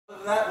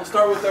that, we'll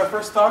start with our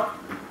first talk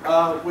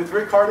with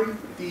Rick Harding,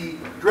 the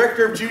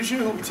director of Juju,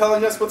 who will be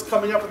telling us what's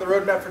coming up in the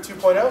roadmap for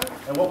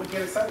 2.0 and what we can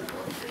get excited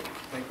for.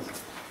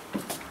 Thanks.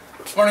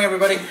 Good morning,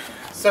 everybody.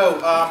 So,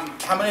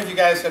 how many of you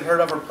guys had heard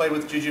of or played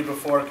with Juju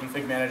before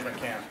Config Management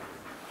Can?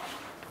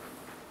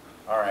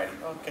 All right.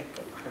 Okay,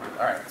 good.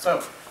 All right.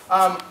 So,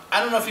 I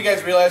don't know if you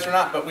guys realize or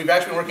not, but we've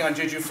actually been working on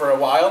Juju for a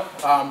while.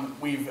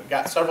 We've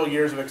got several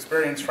years of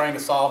experience trying to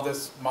solve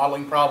this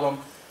modeling problem.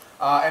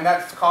 And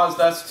that's caused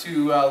us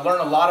to learn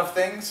a lot of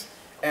things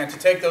and to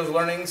take those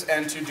learnings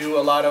and to do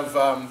a lot of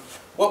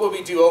what would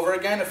we do over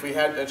again if we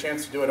had a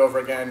chance to do it over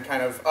again,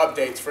 kind of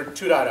updates for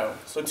 2.0.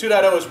 So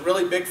 2.0 is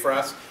really big for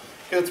us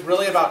because it's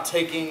really about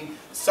taking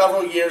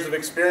several years of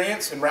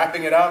experience and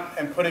wrapping it up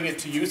and putting it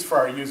to use for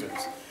our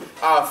users.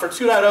 For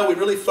 2.0, we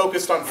really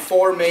focused on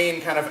four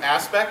main kind of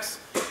aspects.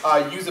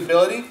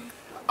 Usability.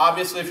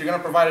 Obviously, if you're going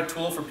to provide a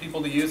tool for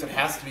people to use, it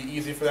has to be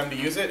easy for them to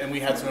use it, and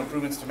we had some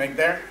improvements to make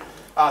there.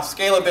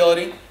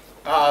 Scalability.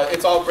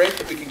 It's all great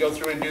that we can go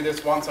through and do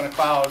this once on a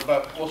cloud,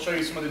 but we'll show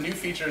you some of the new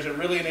features that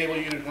really enable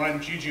you to run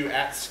Juju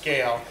at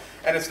scale.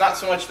 And it's not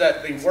so much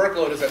that the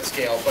workload is at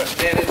scale, but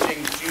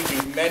managing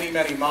Juju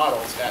many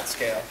models at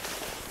scale.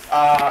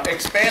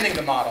 Expanding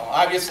the model.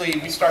 Obviously,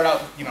 we start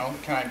out,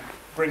 can I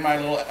bring my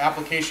little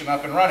application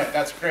up and run it?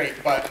 That's great,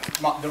 but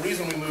the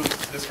reason we moved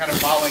to this kind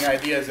of modeling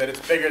idea is that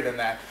it's bigger than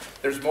that.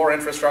 There's more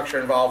infrastructure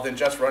involved than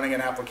just running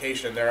an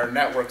application. There are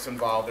networks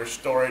involved, there's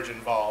storage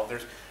involved,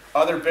 there's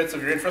other bits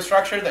of your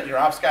infrastructure that your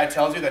ops guy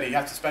tells you that you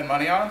have to spend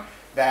money on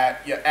that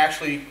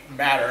actually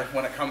matter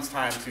when it comes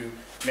time to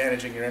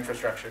managing your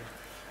infrastructure.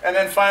 And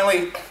then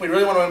finally, we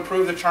really want to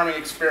improve the charming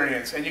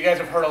experience. And you guys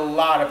have heard a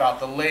lot about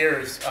the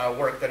layers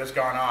work that has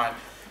gone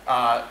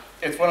on.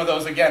 It's one of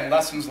those, again,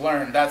 lessons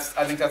learned. I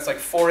think that's like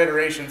 4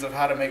 iterations of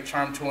how to make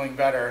charm tooling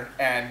better,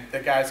 and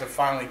the guys have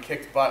finally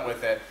kicked butt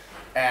with it.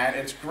 And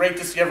it's great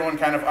to see everyone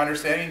kind of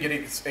understanding and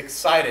getting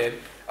excited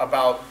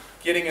about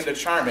getting into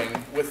charming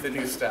with the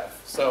new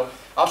stuff. So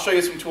I'll show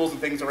you some tools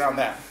and things around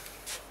that.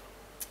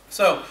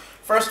 So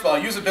first of all,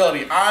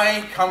 usability.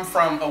 I come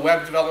from a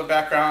web development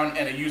background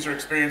and a user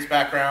experience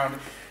background,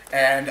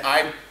 and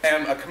I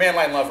am a command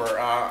line lover.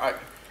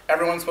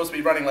 Everyone's supposed to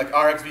be running like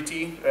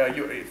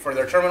RxVT for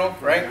their terminal,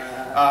 right?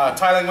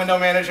 Tiling window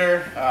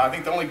manager. I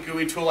think the only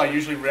GUI tool I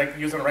usually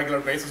use on a regular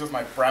basis is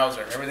my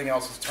browser. Everything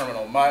else is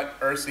terminal, Mutt,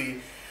 URSI.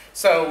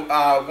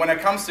 So when it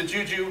comes to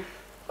Juju,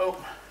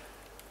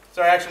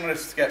 sorry, actually I'm going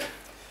to skip.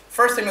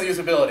 First thing with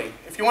usability.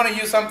 If you want to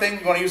use something,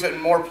 you want to use it in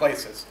more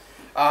places.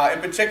 In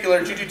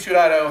particular, Juju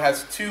 2.0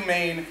 has 2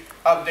 main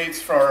updates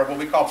for what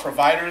we call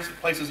providers,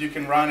 places you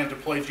can run and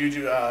deploy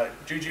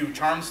Juju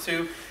charms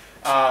to.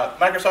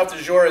 Microsoft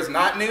Azure is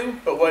not new,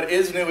 but what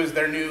is new is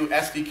their new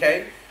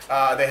SDK.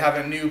 They have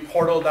a new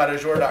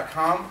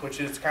portal.azure.com,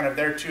 which is kind of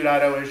their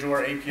 2.0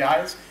 Azure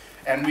APIs,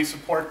 and we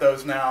support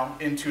those now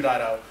in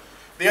 2.0.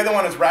 The other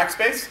one is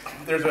Rackspace.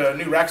 There's a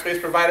new Rackspace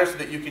provider so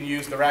that you can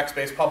use the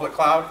Rackspace public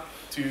cloud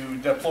to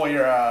deploy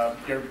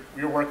your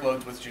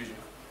workloads with Juju.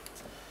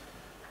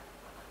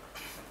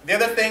 The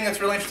other thing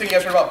that's really interesting, you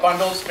guys heard about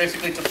bundles,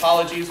 basically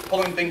topologies,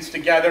 pulling things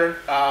together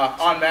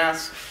en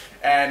masse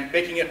and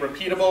making it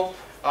repeatable.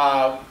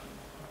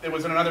 It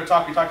was in another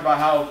talk we talked about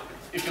how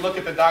if you look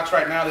at the docs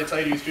right now, they tell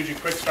you to use Juju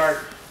Quick Start.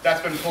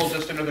 That's been pulled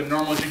just into the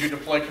normal Juju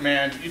deploy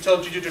command. You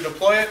tell Juju to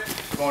deploy it,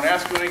 it won't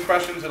ask you any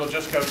questions, it'll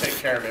just go take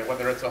care of it.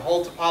 Whether it's a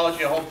whole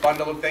topology, a whole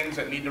bundle of things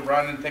that need to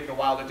run and take a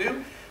while to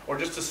do, or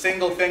just a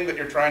single thing that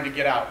you're trying to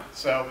get out.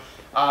 So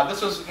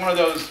this was one of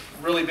those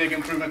really big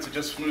improvements that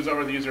just smooths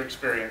over the user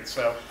experience.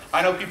 So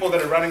I know people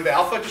that are running the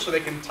alpha just so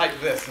they can type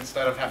this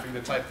instead of having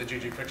to type the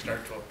Juju Quick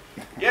Start tool.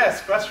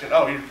 Yes, question.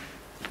 Oh, you're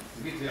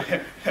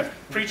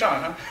preach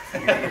on,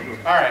 huh?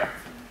 All right.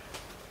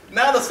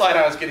 Now the slide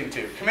I was getting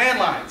to, command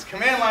lines.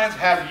 Command lines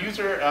have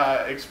user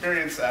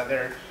experience,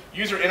 their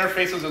user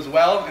interfaces as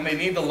well, and they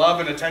need the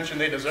love and attention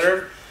they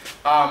deserve.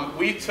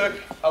 We took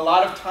a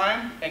lot of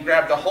time and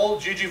grabbed the whole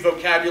Juju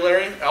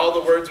vocabulary, all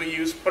the words we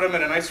use, put them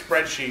in a nice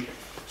spreadsheet,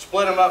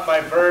 split them up by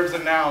verbs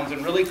and nouns,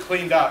 and really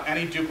cleaned up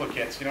any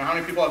duplicates. You know, how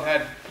many people have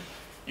had,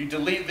 you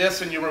delete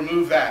this and you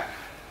remove that?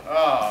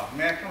 Oh,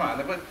 man, come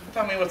on.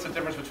 Tell me what's the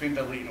difference between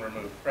delete and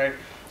remove, right?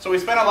 So we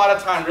spent a lot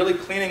of time really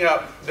cleaning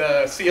up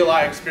the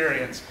CLI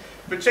experience.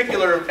 In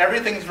particular,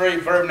 everything's very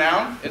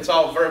verb-noun. It's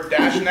all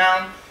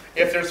verb-noun.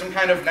 If there's some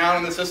kind of noun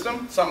in the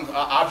system, some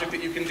object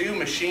that you can do,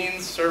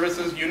 machines,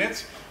 services,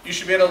 units, you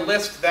should be able to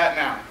list that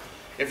noun.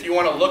 If you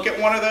want to look at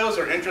one of those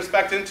or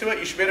introspect into it,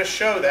 you should be able to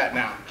show that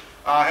noun.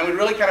 And we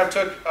really kind of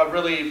took a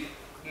really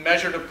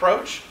measured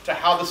approach to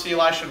how the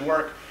CLI should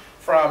work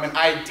from an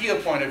idea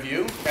point of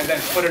view, and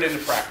then put it into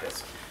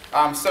practice.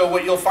 So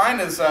what you'll find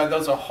is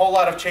there's a whole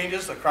lot of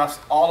changes across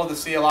all of the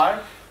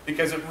CLI,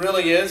 because it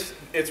really is,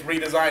 it's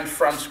redesigned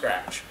from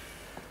scratch.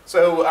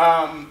 So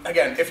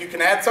again, if you can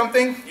add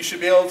something, you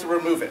should be able to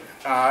remove it.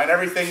 And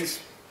everything's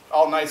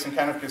all nice and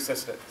kind of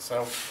consistent.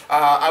 So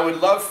I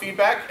would love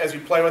feedback as you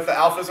play with the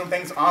alphas and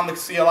things on the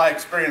CLI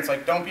experience.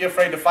 Like, don't be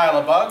afraid to file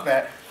a bug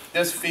that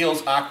this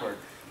feels awkward.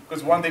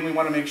 Because one thing we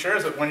want to make sure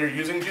is that when you're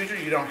using Juju,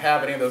 you don't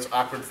have any of those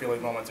awkward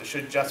feeling moments. It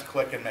should just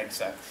click and make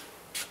sense.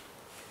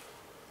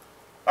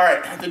 All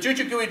right, the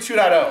Juju GUI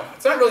 2.0.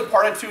 It's not really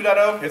part of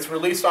 2.0. It's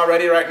released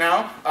already right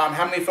now.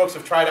 How many folks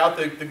have tried out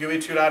the GUI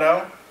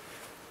 2.0?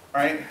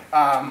 Right?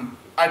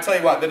 I tell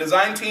you what, the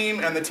design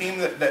team and the team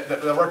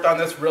that worked on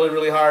this really,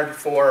 really hard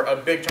for a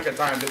big chunk of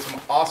time did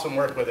some awesome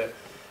work with it.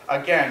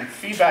 Again,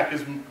 feedback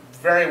is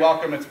very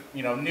welcome. It's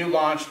new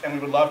launched, and we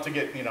would love to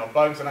get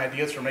bugs and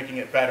ideas for making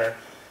it better.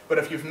 But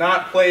if you've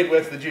not played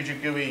with the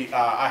Juju GUI,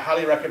 I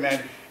highly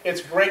recommend.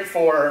 It's great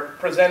for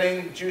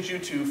presenting Juju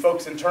to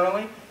folks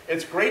internally.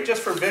 It's great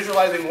just for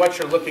visualizing what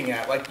you're looking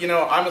at. Like,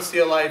 I'm a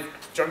CLI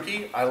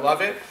junkie. I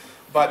love it.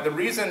 But the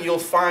reason you'll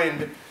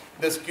find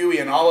this GUI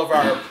in all of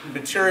our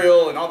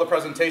material and all the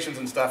presentations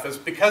and stuff is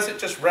because it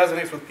just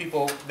resonates with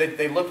people.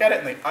 They look at it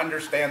and they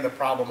understand the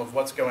problem of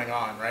what's going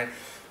on, right?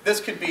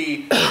 This could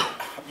be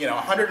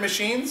 100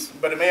 machines,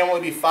 but it may only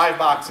be 5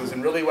 boxes.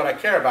 And really what I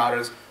care about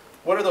is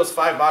what are those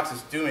 5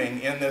 boxes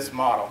doing in this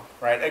model,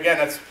 right? Again,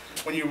 that's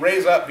when you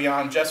raise up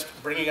beyond just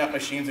bringing up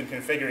machines and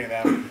configuring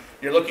them,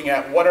 you're looking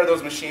at what are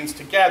those machines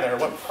together,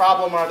 what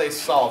problem are they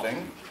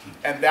solving,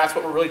 and that's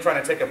what we're really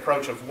trying to take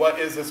approach of what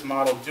is this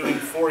model doing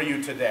for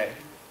you today.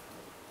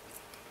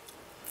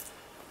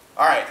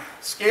 All right,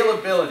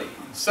 scalability.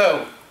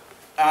 So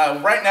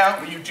right now,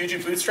 we use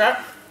Juju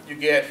Bootstrap. You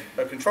get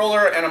a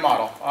controller and a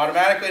model,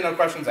 automatically, no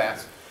questions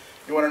asked.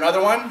 You want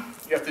another one,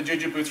 you have to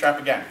Juju Bootstrap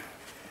again.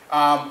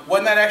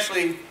 When that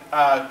actually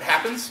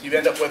happens, you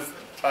end up with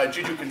a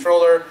Juju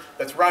controller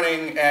that's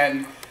running,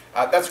 and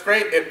that's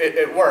great,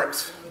 it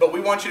works, but we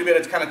want you to be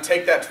able to kind of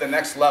take that to the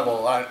next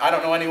level. I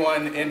don't know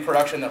anyone in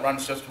production that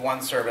runs just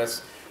one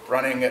service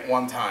running at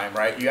one time,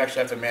 right? You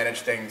actually have to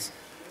manage things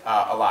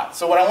a lot.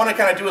 So what I want to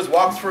kind of do is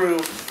walk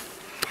through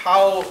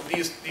how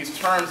these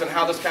terms and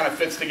how this kind of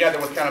fits together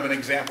with kind of an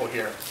example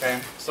here, okay?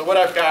 So what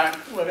I've got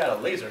a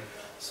laser,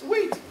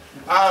 sweet.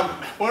 We're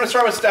going to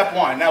start with step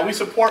 1. Now we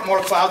support more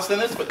clouds than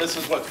this, but this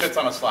is what fits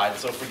on a slide,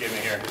 so forgive me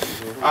here.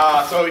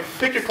 So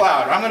pick your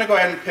cloud. I'm going to go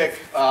ahead and pick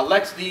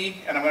LexD,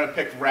 and I'm going to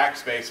pick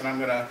Rackspace, and I'm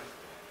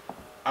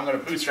going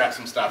to bootstrap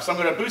some stuff. So I'm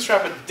going to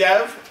bootstrap a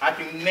dev. I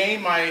can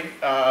name my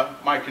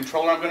my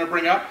controller I'm going to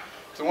bring up.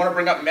 So I want to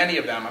bring up many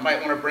of them. I might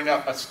want to bring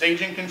up a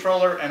staging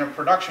controller and a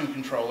production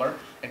controller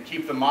and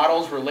keep the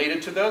models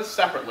related to those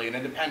separately and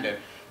independent,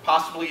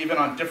 possibly even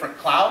on different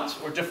clouds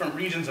or different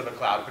regions of a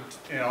cloud.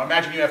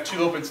 Imagine you have 2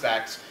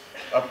 OpenStacks,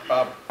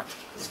 a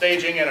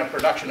staging and a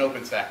production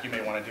OpenStack you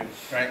may want to do,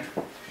 right?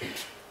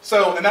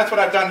 So, and that's what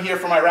I've done here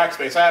for my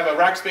Rackspace. I have a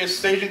Rackspace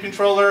staging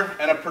controller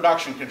and a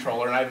production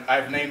controller, and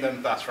I've named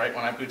them thus, right,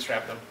 when I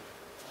bootstrap them.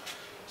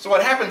 So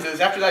what happens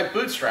is, after I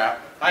bootstrap,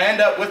 I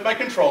end up with my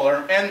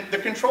controller, and the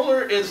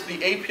controller is the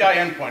API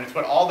endpoint. It's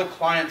what all the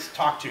clients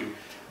talk to.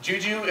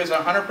 Juju is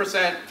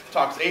 100%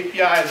 talks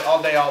APIs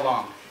all day, all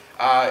long.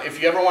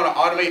 If you ever want to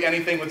automate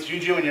anything with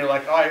Juju and you're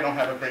like, oh, I don't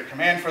have a great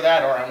command for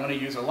that, or I want to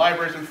use a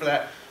library for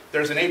that,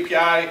 there's an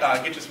API,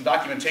 get you some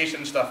documentation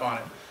and stuff on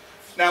it.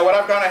 Now what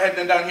I've gone ahead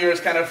and done here is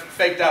kind of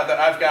faked out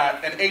that I've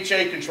got an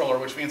HA controller,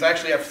 which means I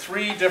actually have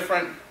 3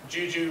 different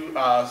Juju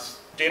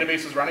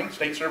databases running,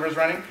 state servers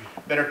running,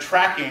 that are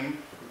tracking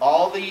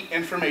all the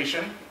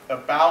information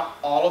about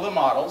all of the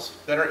models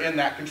that are in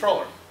that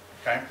controller,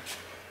 okay?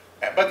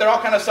 But they're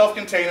all kind of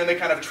self-contained and they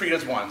kind of treat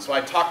as one. So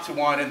I talk to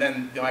one and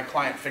then my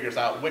client figures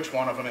out which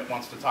one of them it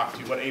wants to talk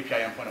to, what API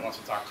endpoint it wants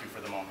to talk to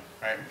for the moment,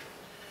 right?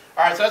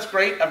 All right, so that's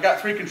great. I've got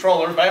 3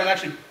 controllers, but I haven't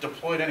actually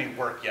deployed any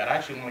work yet. I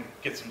actually want to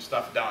get some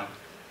stuff done.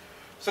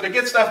 So to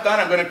get stuff done,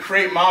 I'm going to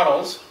create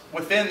models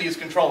within these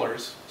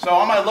controllers. So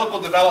on my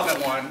local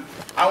development one,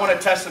 I want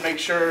to test to make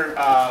sure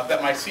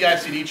that my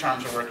CI/CD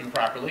charms are working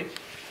properly.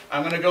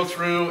 I'm going to go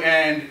through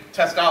and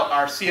test out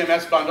our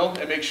CMS bundle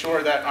and make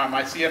sure that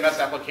my CMS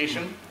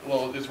application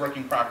is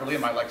working properly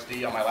in my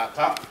LexD on my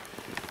laptop.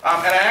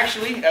 And I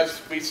actually,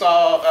 as we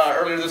saw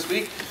earlier this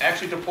week,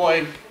 actually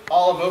deployed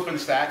all of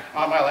OpenStack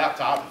on my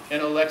laptop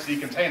in a LexD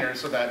container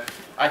so that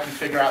I can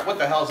figure out what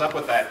the hell's up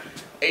with that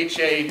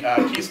HA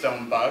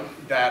keystone bug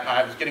that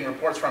I was getting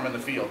reports from in the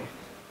field.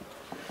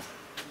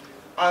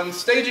 On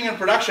staging and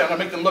production, I'm going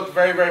to make them look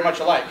very, very much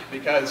alike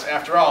because,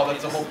 after all,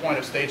 that's the whole point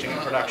of staging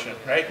and production,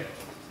 right?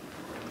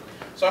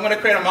 So I'm going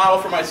to create a model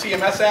for my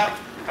CMS app.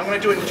 I'm going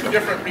to do it in 2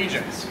 different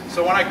regions.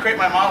 So when I create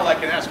my model, I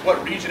can ask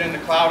what region in the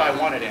cloud I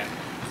want it in.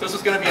 So this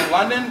is going to be in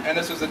London, and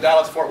this is the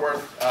Dallas-Fort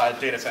Worth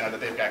data center that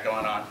they've got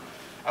going on.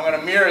 I'm going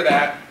to mirror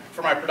that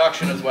for my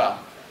production as well.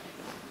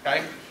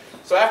 Okay?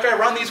 So after I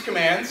run these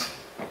commands,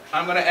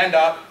 I'm going to end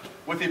up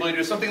with the ability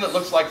to do something that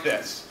looks like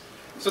this.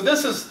 So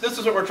this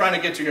is what we're trying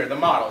to get to here, the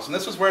models. And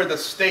this is where the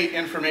state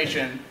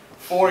information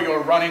for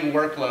your running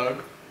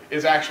workload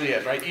actually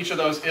is, right? Each of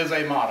those is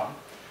a model.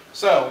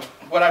 So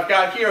what I've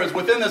got here is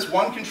within this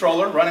one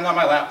controller running on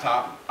my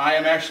laptop, I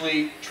am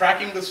actually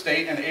tracking the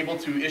state and able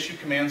to issue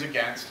commands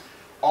against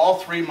all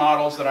 3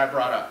 models that I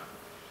brought up.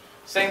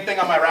 Same thing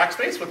on my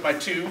Rackspace with my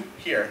 2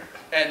 here.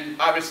 And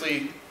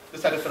obviously,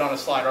 this had to fit on a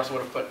slide, or else I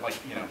would have put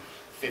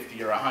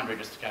 50 or 100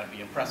 just to kind of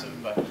be impressive,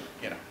 but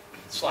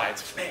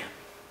slides, man.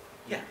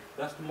 Yeah,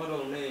 Does the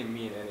model name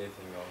mean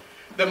anything? Or?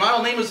 The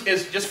model name is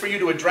just for you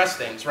to address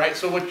things, right?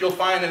 So what you'll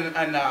find,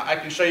 and I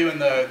can show you in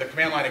the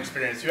command line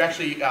experience, you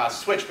actually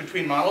switch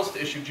between models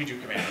to issue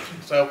Juju commands.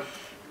 So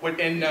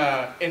in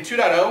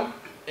 2.0,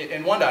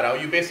 in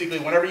 1.0, you basically,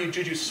 whenever you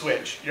Juju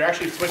switch, you're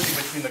actually switching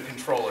between the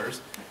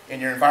controllers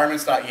in your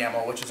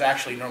environments.yaml, which is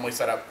actually normally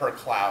set up per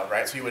cloud,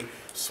 right? So you would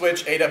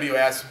switch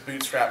AWS,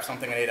 bootstrap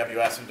something in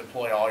AWS, and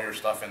deploy all your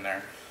stuff in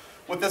there.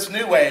 With this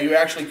new way, you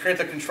actually create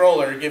the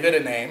controller, give it a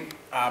name,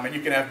 and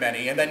you can have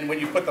many. And then when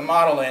you put the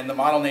model in, the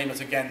model name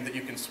is, again, that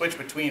you can switch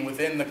between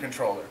within the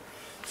controller.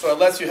 So it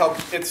lets you help,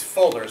 it's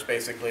folders,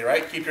 basically,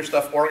 right? Keep your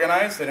stuff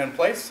organized and in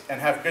place, and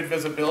have good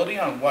visibility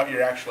on what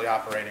you're actually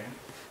operating.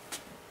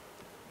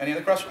 Any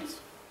other questions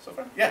so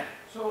far? Yeah?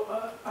 So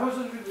I was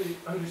under the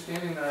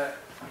understanding that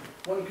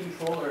one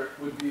controller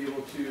would be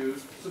able to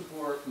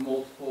support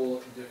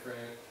multiple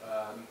different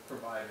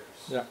providers.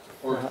 Yeah.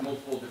 Or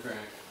multiple different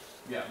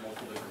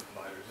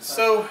providers. Is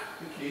So that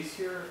the case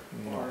here,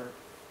 or?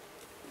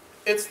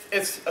 it's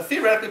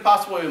theoretically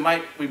possible.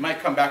 We might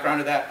come back around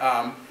to that.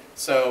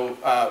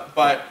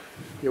 But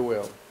You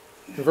will.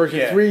 In version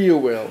Yeah. 3, you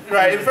will.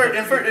 right in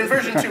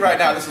version 2 right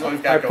now, this is what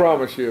we've got. I going.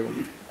 promise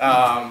you.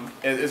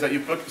 Is that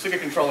you stick a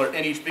controller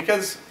in each,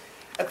 because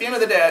at the end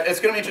of the day, it's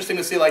going to be interesting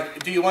to see,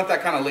 like, do you want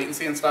that kind of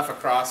latency and stuff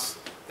across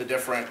the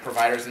different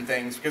providers and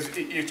things? Because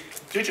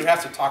Juju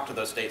has to talk to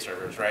those state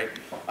servers, right?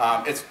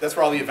 That's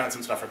where all the events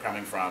and stuff are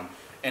coming from.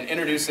 And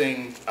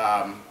introducing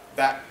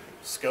that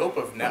scope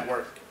of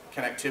network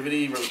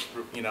connectivity,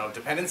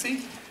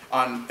 dependency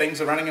on things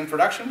that are running in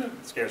production, it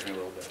scares me a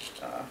little bit.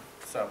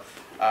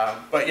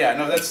 But yeah,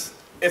 no, it's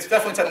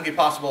definitely technically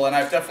possible, and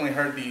I've definitely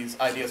heard these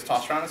ideas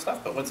tossed around and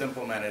stuff, but what's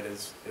implemented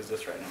is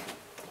this right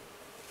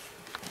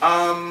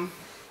now.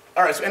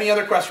 All right, so any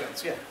other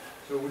questions? Yeah.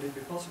 So would it be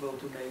possible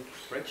to make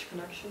bridge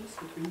connections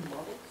between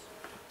models?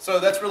 So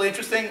that's really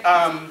interesting.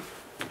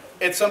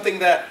 It's something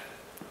that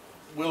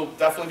we'll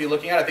definitely be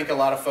looking at. I think a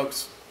lot of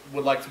folks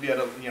would like to be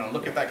able to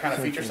look at that kind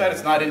of feature set.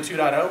 It's not in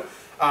 2.0.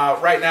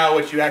 Right now,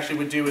 what you actually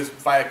would do is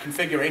via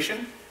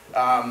configuration.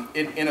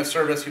 In a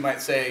service, you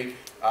might say,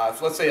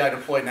 let's say I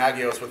deploy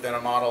Nagios within a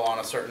model on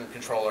a certain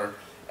controller.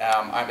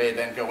 I may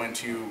then go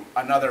into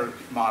another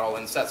model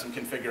and set some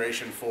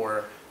configuration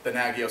for the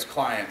Nagios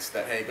clients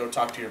that, hey, go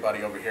talk to your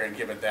buddy over here and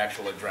give it the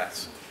actual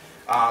address.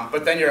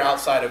 But then you're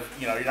outside of,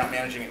 you're not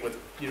managing it with,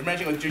 you're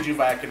managing it with Juju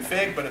via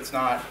config, but it's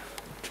not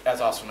as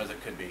awesome as it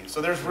could be.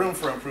 So there's room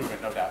for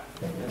improvement, no doubt.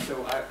 And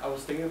so I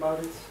was thinking about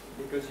it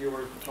because you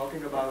were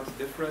talking about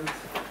different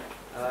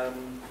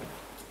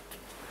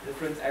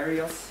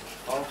areas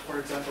of, for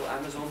example,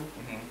 Amazon.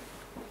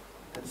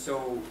 Mm-hmm. And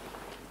so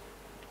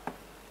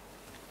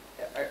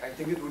I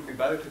think it would be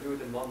better to do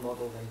it in one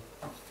model than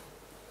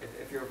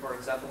if you, for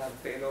example, have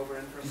a failover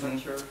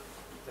infrastructure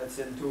that's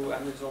in 2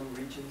 Amazon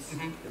regions.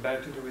 It's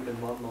better to do it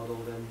in one model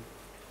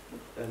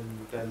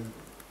than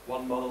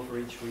one model for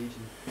each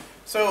region.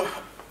 So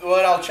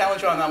what I'll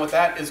challenge you on with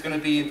that is going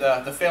to be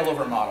the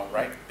failover model,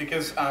 right?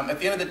 Because at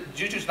the end of the,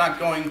 Juju's not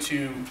going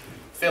to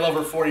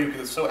failover for you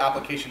because it's so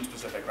application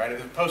specific, right?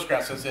 If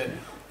Postgres,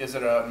 is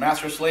it a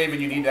master slave and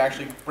you need to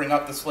actually bring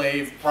up the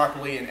slave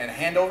properly and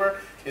hand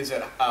over? Is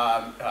it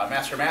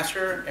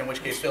master-master, in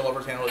which case failover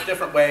is handled a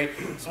different way?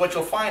 So what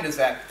you'll find is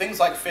that things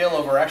like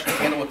failover are actually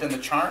handled within the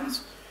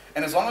charms.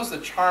 And as long as the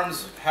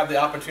charms have the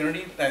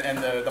opportunity and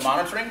the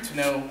monitoring to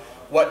know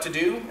what to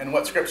do and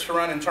what scripts to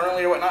run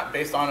internally or whatnot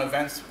based on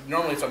events,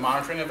 normally it's a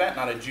monitoring event,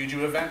 not a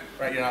Juju event,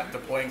 right? You're not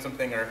deploying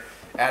something or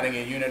adding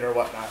a unit or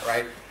whatnot,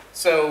 right?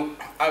 So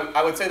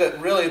I would say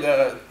that really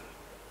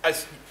I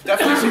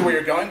definitely see where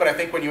you're going, but I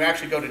think when you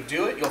actually go to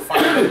do it, you'll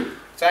find that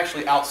it's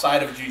actually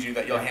outside of Juju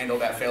that you'll handle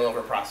that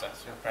failover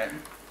process, right?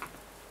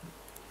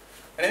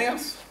 Anything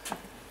else?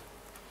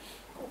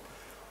 Cool.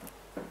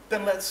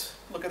 Then let's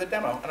look at the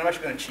demo. And I'm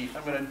actually going to cheat.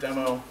 I'm going to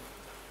demo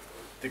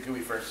the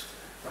GUI first.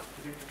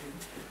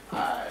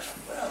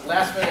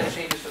 Last minute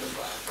changes to the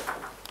flash.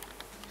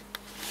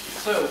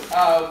 So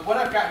what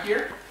I've got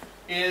here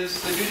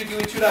is the Juju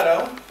GUI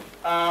 2.0,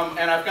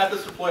 and I've got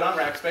this deployed on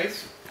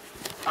Rackspace.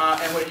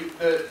 And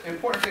the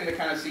important thing to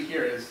kind of see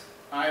here is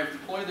I've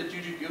deployed the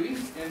Juju GUI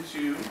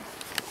into,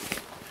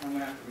 I'm going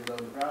to have to reload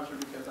the browser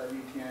because I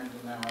VPN'd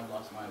and now I've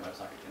lost my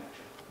WebSocket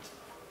connection.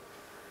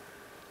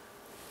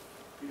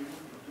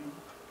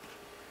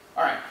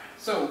 All right,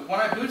 so when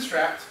I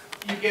bootstrapped,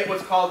 you get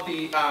what's called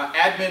the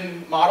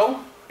admin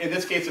model. In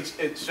this case,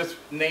 it's just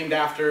named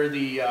after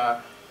the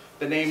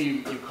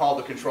name you call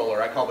the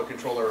controller. I call the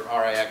controller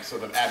RIX, so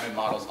the admin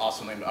model is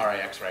also named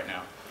RIX right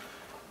now.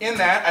 In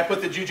that, I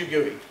put the Juju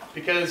GUI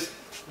because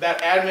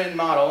that admin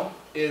model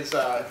is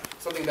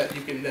something that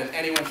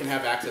anyone can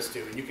have access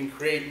to, and you can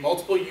create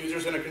multiple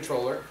users in a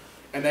controller,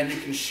 and then you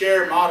can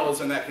share models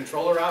in that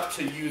controller out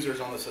to users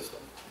on the system.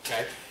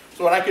 Okay.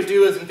 So what I could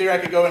do is, in theory, I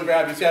could go and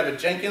grab, you see I have a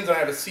Jenkins and I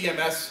have a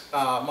CMS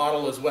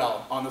model as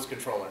well on this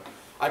controller.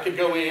 I could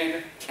go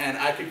in and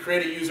I could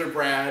create a user,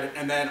 Brad,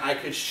 and then I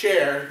could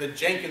share the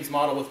Jenkins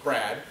model with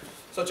Brad,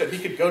 such that he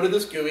could go to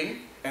this GUI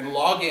and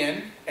log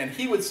in, and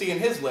he would see in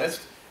his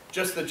list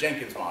just the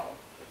Jenkins model.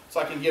 So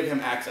I can give him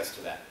access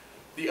to that.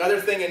 The other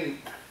thing,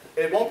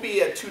 it won't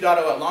be at 2.0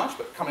 at launch,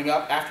 but coming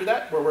up after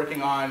that, we're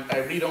working on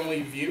a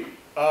read-only view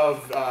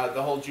of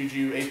the whole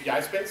Juju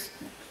API space,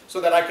 so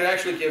that I could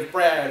actually give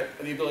Brad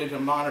the ability to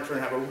monitor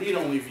and have a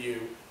read-only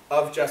view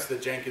of just the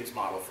Jenkins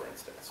model, for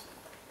instance.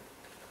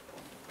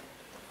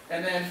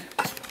 And then,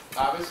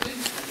 obviously,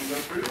 I can go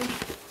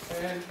through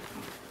and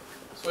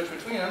switch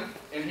between them.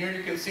 And here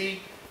you can see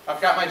I've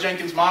got my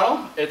Jenkins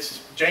model.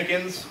 It's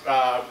Jenkins,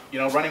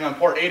 running on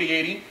port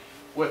 8080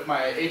 with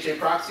my HA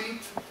proxy.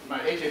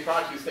 My HA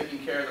proxy is taking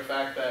care of the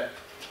fact that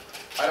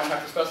I don't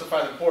have to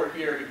specify the port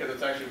here because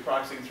it's actually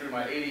proxying through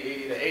my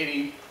 8080 to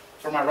 80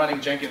 for my running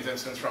Jenkins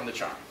instance from the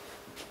charm.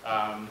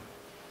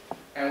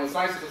 And what's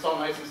nice is it's all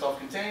nice and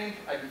self-contained.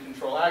 I can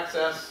control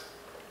access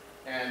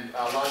and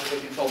logically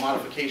control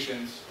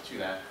modifications to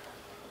that.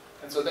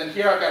 And so then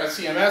here I've got a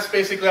CMS,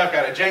 basically I've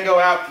got a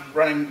Django app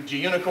running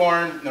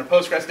GUnicorn, and their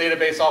Postgres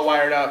database all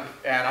wired up,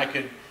 and I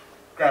could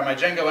grab my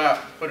Django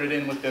app, put it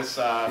in with this,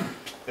 the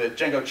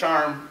Django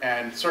charm,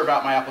 and serve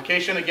out my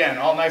application. Again,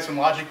 all nice and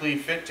logically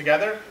fit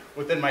together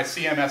within my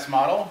CMS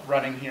model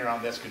running here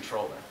on this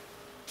controller.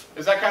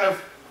 Is that kind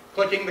of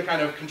clicking the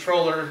kind of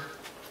controller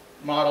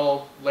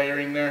model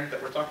layering there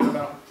that we're talking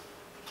about?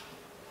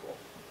 Cool.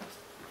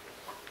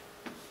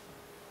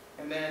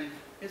 And then,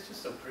 it's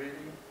just so pretty.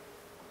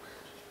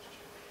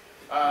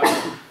 All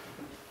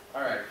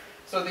right.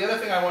 So the other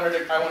thing I wanted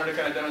to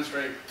kind of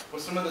demonstrate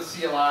was some of the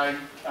CLI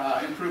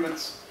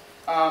improvements.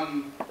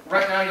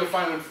 Right now, you'll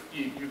find when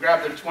you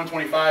grab the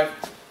 125,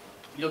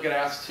 you'll get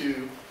asked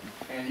to,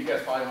 and you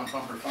guys probably want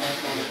bumper phone.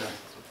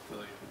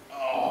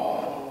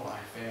 Oh, I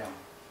failed.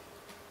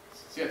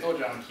 See, I told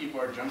you I'm a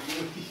keyboard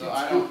junkie, so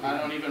I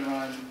don't even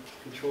run.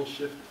 Control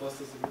Shift plus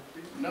doesn't work for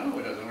you? No,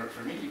 it doesn't work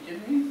for me. You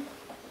kidding me?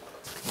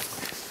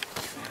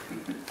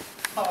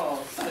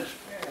 Oh, such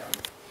fail.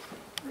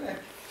 Rick.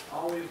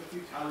 Always with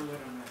you, Tyler,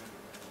 when I'm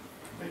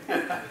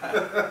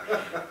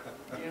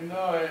at. You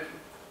know it.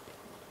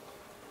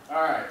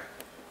 All right.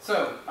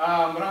 So what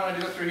I'm going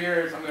to go through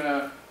here is I'm going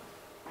to,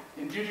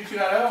 in Juju 2.0,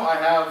 I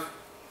have.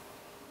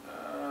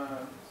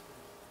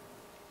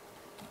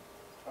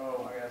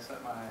 Oh, I gotta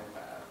set my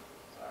path.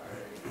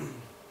 Sorry.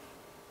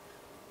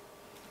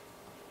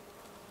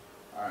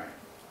 All right.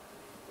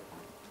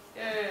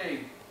 Yay.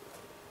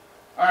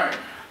 All right.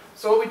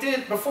 So what we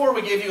did before,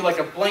 we gave you like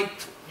a blank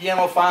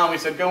YAML file, and we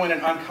said go in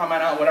and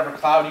uncomment out whatever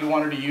cloud you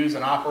wanted to use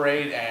and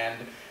operate, and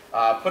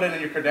put it in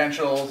your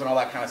credentials and all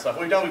that kind of stuff.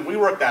 We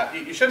worked that.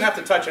 You shouldn't have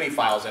to touch any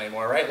files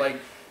anymore, right? Like,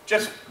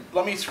 just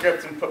let me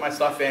script and put my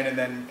stuff in, and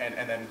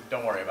then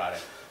don't worry about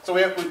it. So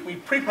we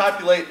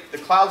pre-populate the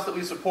clouds that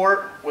we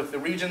support with the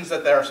regions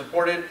that they are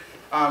supported.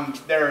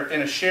 They're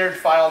in a shared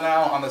file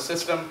now on the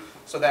system,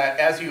 so that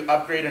as you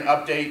upgrade and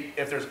update,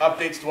 if there's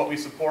updates to what we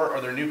support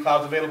or there are new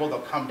clouds available, they'll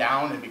come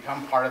down and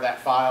become part of that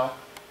file.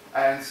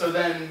 And so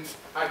then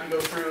I can go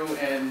through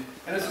and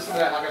this is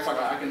something that, like I was talking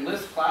about, I can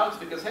list clouds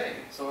because, hey,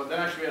 so then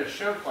I should be able to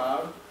show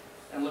cloud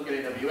and look at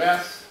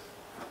AWS.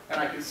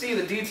 And I can see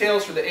the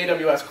details for the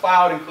AWS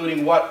cloud,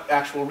 including what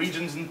actual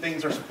regions and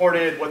things are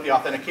supported, what the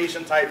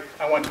authentication type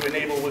I want to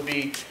enable would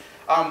be.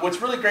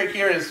 What's really great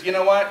here is, you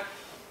know what?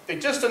 They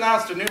just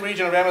announced a new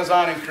region of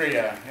Amazon in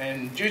Korea,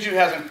 and Juju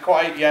hasn't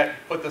quite yet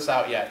put this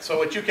out yet. So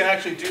what you can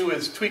actually do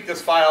is tweak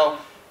this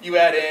file. You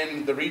add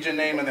in the region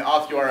name and the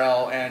auth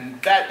URL, and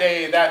that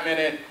day, that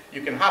minute,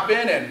 you can hop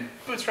in and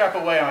bootstrap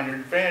away on your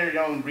very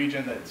own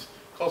region that's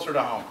closer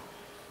to home.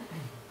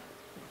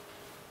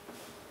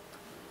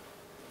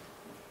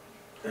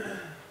 I'm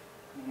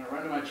going to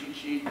run to my cheat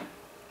sheet to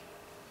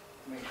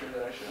make sure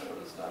that I show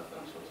the stuff that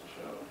I'm supposed to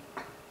show.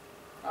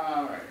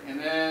 All right, and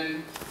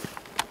then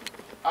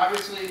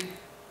obviously,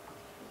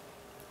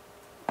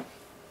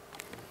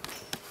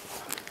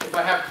 if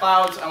I have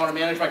clouds, I want to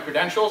manage my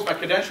credentials. My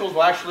credentials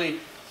will actually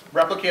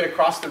replicate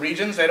across the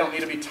regions. They don't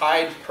need to be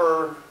tied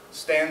per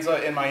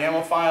stanza in my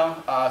YAML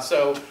file.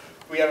 So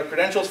we have a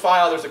credentials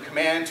file. There's a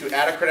command to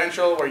add a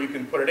credential where you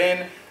can put it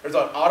in. There's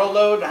an auto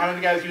load. How many of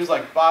you guys use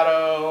like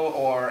Botto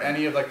or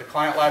any of like the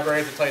client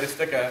libraries that tell you to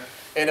stick a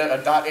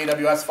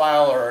 .aws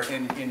file or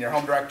in your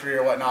home directory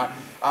or whatnot?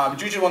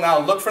 Juju will now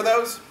look for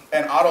those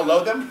and auto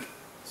load them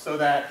so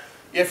that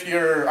if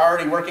you're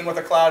already working with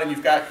a cloud and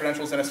you've got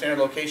credentials in a standard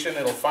location,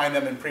 it'll find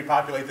them and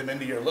pre-populate them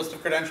into your list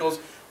of credentials.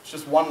 It's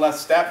just one less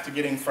step to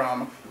getting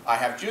from I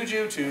have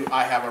Juju to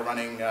I have a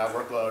running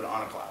workload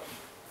on a cloud.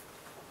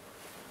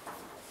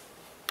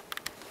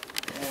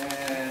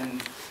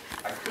 And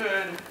I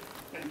could,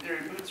 in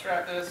theory,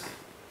 bootstrap this,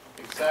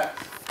 except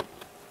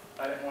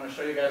I didn't want to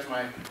show you guys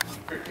my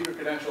secret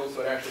credentials,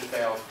 so it actually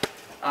failed.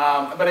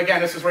 But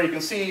again, this is where you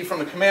can see from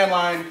the command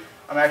line,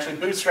 I'm actually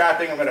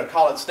bootstrapping. I'm going to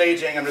call it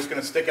staging. I'm just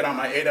going to stick it on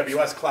my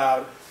AWS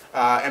cloud.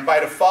 And by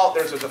default,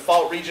 there's a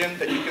default region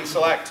that you can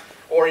select,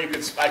 or I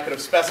could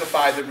have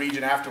specified the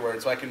region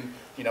afterwards, so I can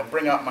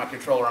bring up my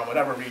controller on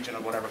whatever region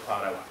of whatever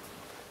cloud I want.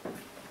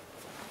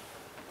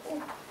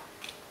 Cool.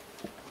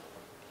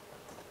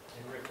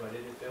 Why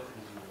did it fail?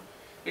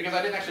 Because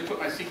I didn't actually put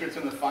my secrets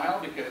in the file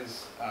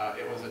because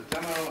it was a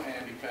demo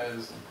and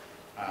because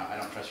I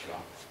don't trust you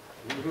all.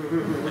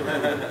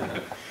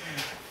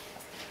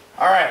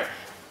 All right.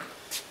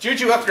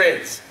 Juju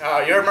upgrades.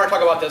 You heard Mark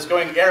talk about this,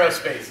 going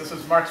aerospace. This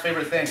is Mark's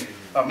favorite thing,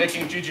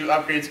 making Juju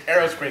upgrades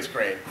aerospace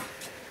grade.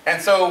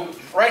 And so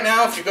right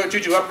now, if you go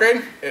Juju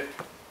upgrade, it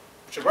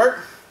should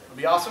work. It'll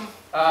be awesome.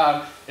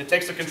 It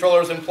takes the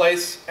controllers in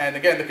place. And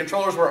again, the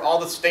controllers where all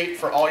the state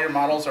for all your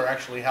models are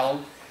actually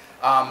held.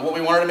 What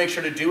we wanted to make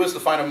sure to do is to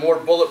find a more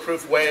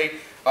bulletproof way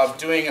of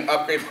doing an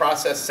upgrade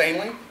process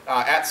sanely,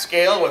 at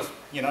scale with,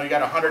 you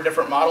got 100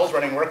 different models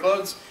running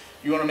workloads.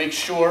 You want to make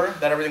sure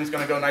that everything's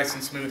going to go nice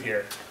and smooth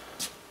here.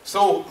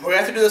 So we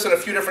have to do this in a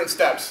few different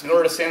steps in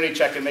order to sanity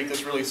check and make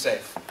this really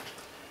safe.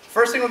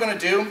 First thing we're going to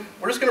do,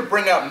 we're just going to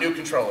bring out new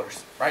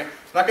controllers, right?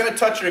 We're not going to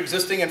touch your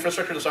existing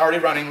infrastructure that's already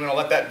running. We're going to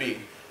let that be.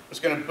 We're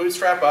just going to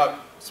bootstrap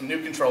up some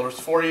new controllers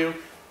for you,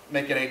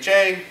 make it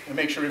HA, and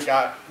make sure we've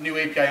got new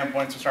API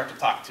endpoints to start to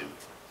talk to.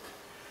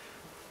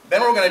 Then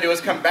what we're going to do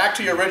is come back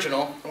to your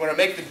original. We're going to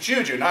make the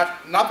Juju,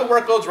 not the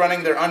workloads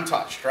running, they're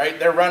untouched, right?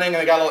 They're running and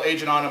they got a little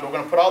agent on them, but we're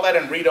going to put all that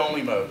in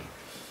read-only mode,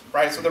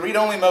 right? So the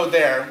read-only mode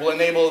there will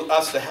enable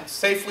us to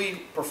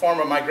safely perform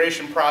a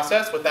migration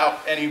process without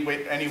any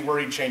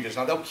worried changes.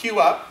 Now they'll queue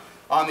up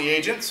on the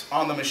agents,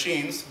 on the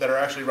machines that are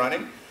actually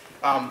running.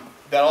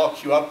 That'll all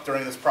queue up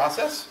during this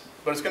process,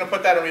 but it's going to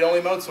put that in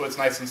read-only mode so it's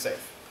nice and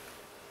safe.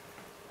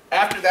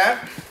 After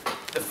that,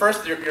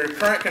 your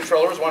current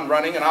controllers, one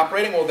running and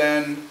operating, will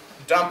then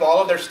dump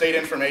all of their state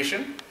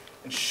information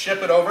and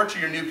ship it over to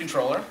your new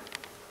controller.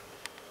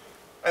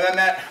 And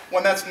then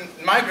when that's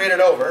migrated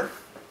over,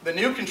 the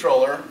new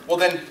controller will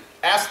then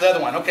ask the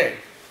other one, okay,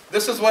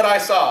 this is what I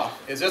saw.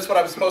 Is this what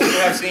I'm supposed to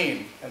have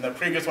seen? And the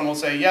previous one will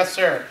say, yes,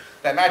 sir,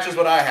 that matches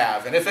what I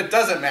have. And if it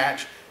doesn't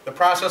match, the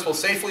process will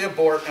safely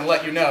abort and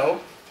let you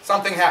know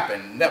something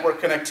happened.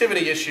 Network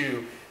connectivity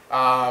issue.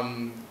 I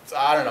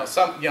don't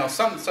know.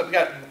 You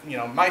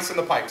got mice in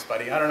the pipes,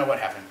 buddy. I don't know what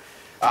happened.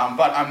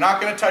 But I'm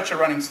not going to touch your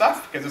running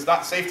stuff because it's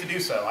not safe to do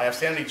so. I have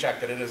sanity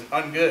checked that it is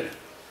ungood.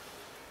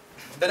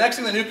 The next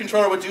thing the new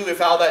controller would do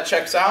if all that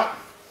checks out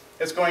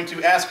is going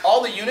to ask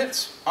all the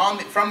units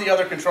from the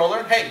other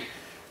controller, hey,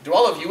 do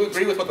all of you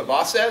agree with what the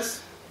boss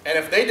says? And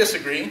if they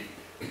disagree,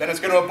 then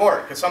it's going to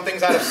abort because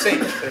something's out of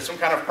sync. There's some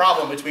kind of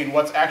problem between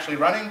what's actually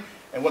running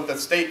and what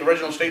the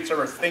original state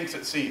server thinks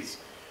it sees.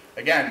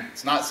 Again,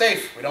 it's not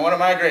safe. We don't want to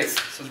migrate.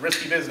 This is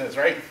risky business,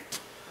 right?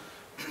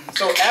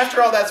 So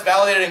after all that's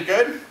validated and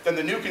good, then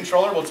the new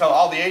controller will tell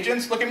all the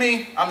agents, look at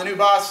me, I'm the new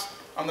boss,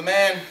 I'm the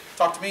man,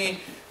 talk to me,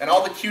 and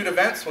all the queued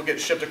events will get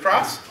shipped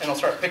across, and it'll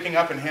start picking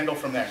up and handle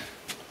from there.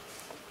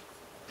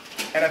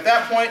 And at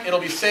that point, it'll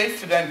be safe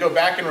to then go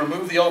back and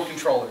remove the old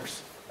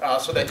controllers,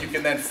 so that you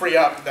can then free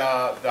up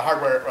the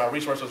hardware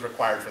resources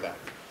required for that.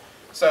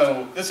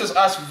 So this is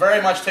us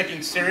very much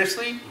taking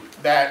seriously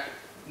that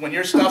when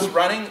your stuff's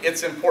running,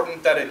 it's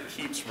important that it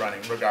keeps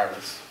running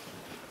regardless.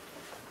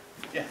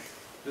 Yeah.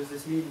 Does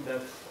this mean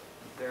that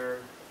they're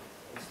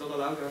still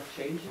allowed to have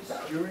changes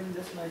during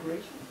this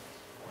migration?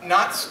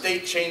 Not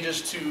state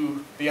changes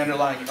to the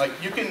underlying, like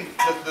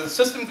the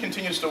system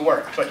continues to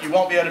work, but you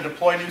won't be able to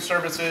deploy new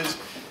services,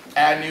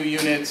 add new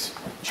units,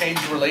 change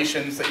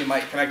relations that you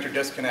might connect or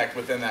disconnect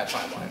within that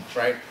timeline,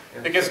 right?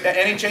 Because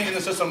any change in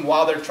the system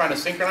while they're trying to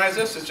synchronize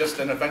this is just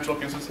an eventual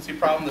consistency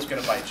problem that's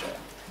going to bite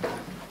you.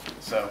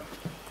 So,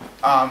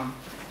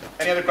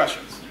 any other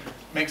questions?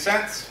 Make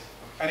sense?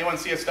 Anyone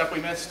see a step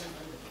we missed?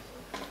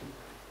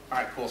 All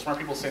right, cool. Smart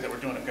people say that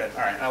we're doing it good.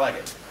 All right, I like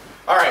it.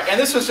 All right, and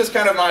this was just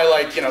kind of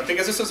my,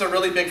 because this is a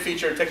really big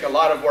feature, it took a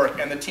lot of work,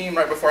 and the team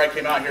right before I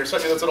came out here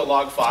sent me this little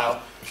log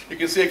file. You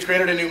can see it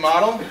created a new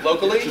model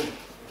locally.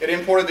 It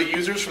imported the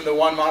users from the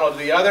one model to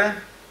the other.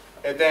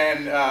 And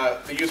then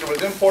the user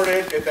was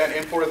imported. It then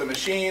imported the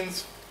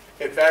machines.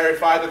 It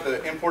verified that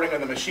the importing of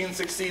the machine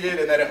succeeded,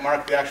 and then it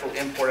marked the actual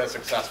import as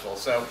successful.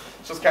 So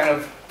it's just kind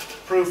of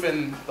proof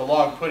in the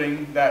log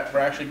pudding that we're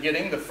actually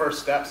getting the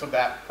first steps of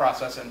that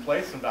process in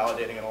place and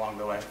validating it along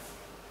the way.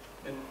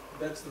 And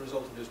that's the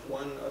result of just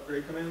one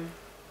upgrade command?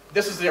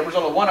 This is the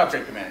result of one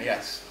upgrade command,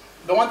 yes.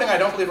 The one thing I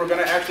don't believe we're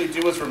going to actually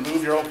do is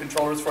remove your old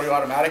controllers for you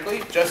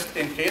automatically, just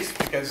in case,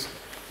 because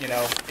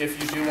if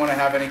you do want to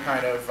have any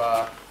kind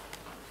of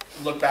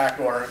look back,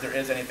 or if there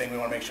is anything, we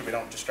want to make sure we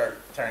don't just start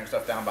tearing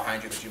stuff down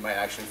behind you that you might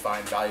actually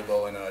find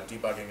valuable in a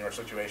debugging your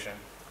situation.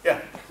 Yeah?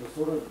 So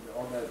sort of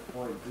on that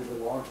point, do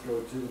the logs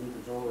go to the new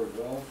controller as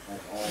well?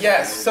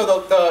 Yes, so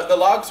the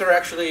logs are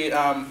actually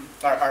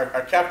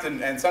are kept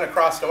and sent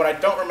across. So what I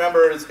don't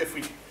remember is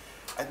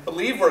I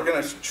believe we're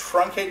going to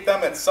truncate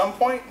them at some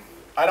point.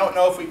 I don't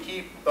know if we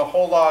keep the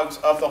whole logs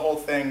of the whole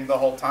thing the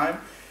whole time,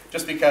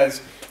 just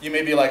because you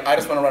may be like, I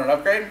just want to run an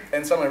upgrade,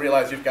 and suddenly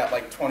realize you've got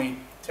like 20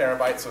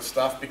 terabytes of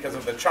stuff because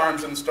of the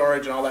charms and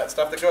storage and all that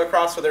stuff that go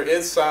across. So there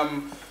is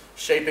some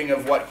shaping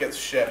of what gets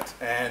shipped,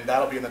 and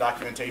that'll be in the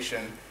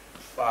documentation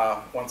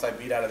once I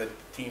beat out of the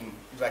team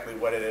exactly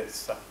what it is.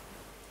 So,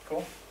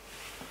 cool?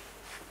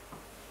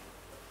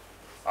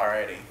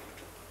 Alrighty.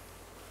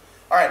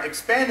 All right,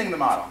 expanding the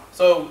model.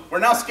 So we're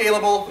now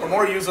scalable, we're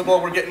more usable,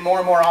 we're getting more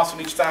and more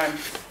awesome each time.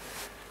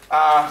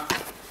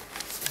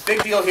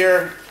 Big deal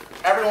here,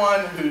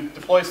 everyone who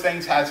deploys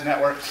things has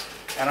networks,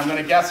 and I'm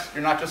going to guess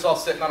you're not just all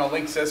sitting on a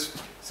Linksys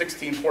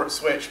 16-port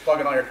switch, plug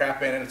in all your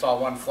crap in, and it's all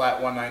one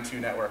flat 192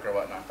 network or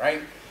whatnot,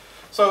 right?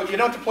 So you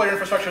don't deploy your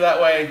infrastructure that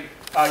way.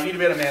 You need to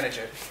be able to manage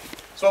it.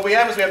 So what we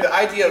have is we have the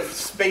idea of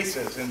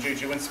spaces in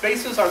Juju, and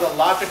spaces are the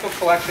logical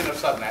collection of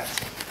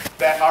subnets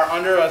that are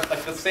under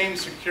like the same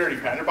security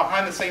pattern. They're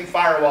behind the same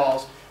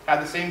firewalls,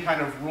 have the same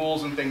kind of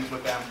rules and things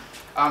with them.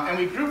 And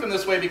we group them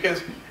this way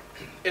because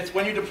it's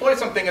when you deploy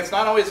something, it's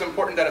not always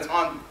important that it's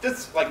on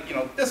this, like,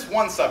 this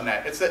one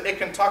subnet. It's that it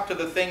can talk to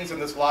the things in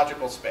this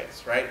logical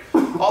space, right?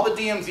 All the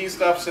DMZ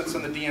stuff sits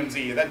in the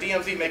DMZ. That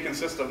DMZ may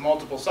consist of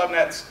multiple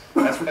subnets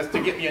as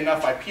to get me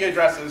enough IP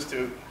addresses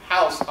to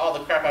house all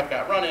the crap I've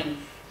got running.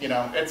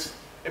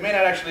 It may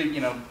not actually,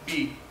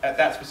 be at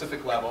that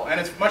specific level, and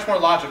it's much more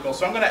logical.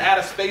 So I'm going to add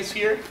a space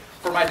here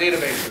for my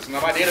databases. Now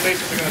my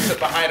databases are going to sit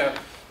behind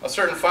a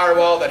certain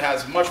firewall that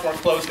has much more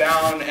closed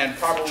down and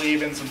probably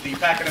even some deep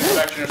packet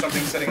inspection or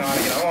something sitting on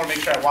it. I want to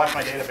make sure I watch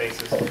my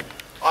databases.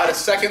 I'll add a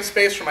second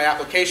space for my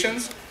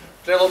applications.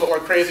 They're a little bit more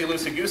crazy,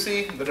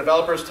 loosey-goosey. The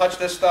developers touch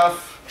this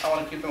stuff. I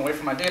want to keep them away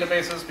from my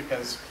databases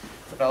because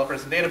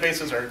developers and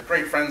databases are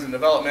great friends in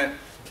development,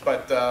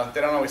 but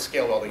they don't always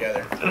scale well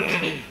together.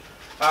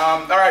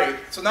 Alrighty,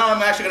 so now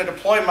I'm actually going to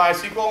deploy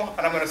MySQL,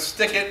 and I'm going to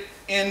stick it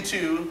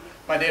into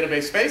my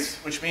database space,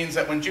 which means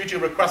that when Juju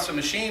requests a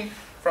machine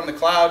from the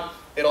cloud,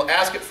 it'll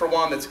ask it for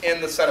one that's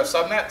in the set of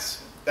subnets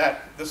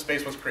that this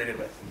space was created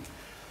with.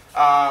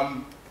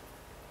 And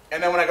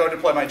then when I go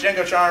deploy my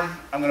Django charm,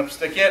 I'm going to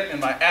stick it in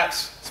my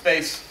apps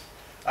space,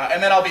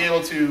 and then I'll be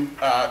able to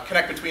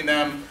connect between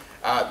them.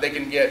 They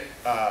can get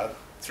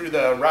through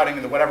the routing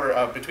and the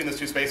whatever between those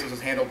two spaces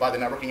is handled by the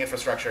networking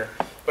infrastructure.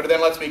 But it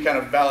then lets me kind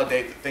of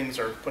validate that things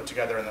are put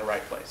together in the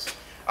right place.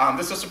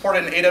 This is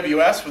supported in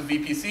AWS with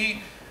VPC,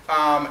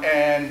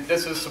 and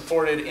this is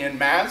supported in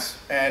MAS,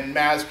 and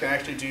MAS can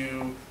actually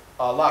do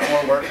a lot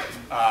more work.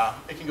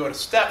 It can go a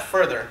step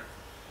further.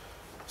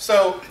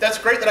 So that's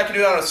great that I can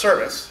do that on a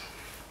service,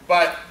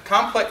 but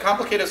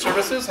complicated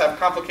services have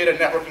complicated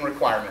networking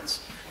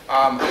requirements.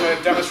 I'm going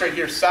to demonstrate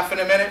here Ceph in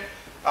a minute.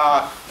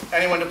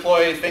 Anyone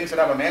deploy things that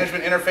have a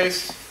management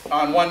interface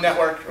on one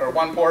network or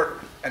one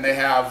port, and they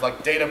have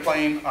like data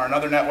plane on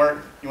another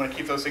network? You want to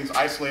keep those things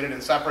isolated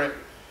and separate.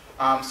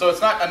 So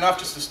it's not enough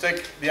just to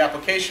stick the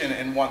application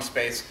in one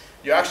space.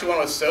 You actually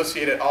want to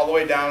associate it all the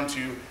way down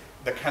to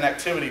the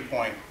connectivity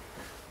point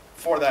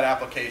for that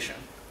application.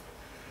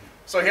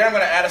 So here I'm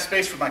going to add a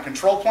space for my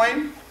control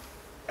plane,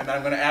 and then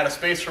I'm going to add a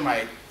space for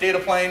my data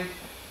plane.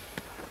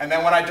 And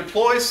then when I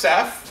deploy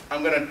Ceph,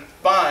 I'm going to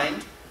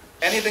bind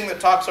anything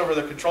that talks over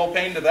the control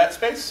plane to that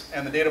space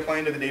and the data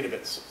plane to the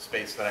database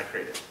space that I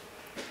created.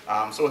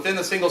 So within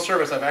the single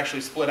service, I've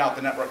actually split out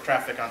the network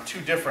traffic on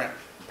two different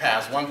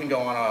paths. One can go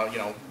on a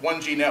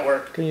 1G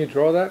network. Can you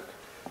draw that?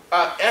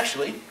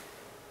 Actually,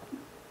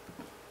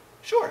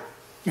 sure.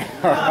 Good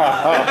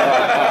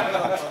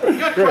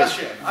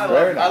question.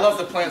 I love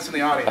the plants in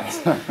the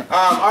audience.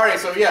 All right,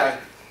 so yeah.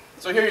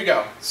 So here you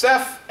go.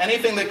 Ceph,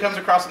 anything that comes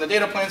across in the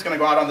data plane is going to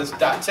go out on this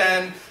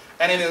 .10.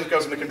 Anything that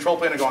goes in the control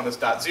plane will go on this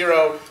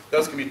 .0.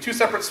 Those can be two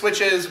separate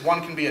switches.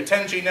 One can be a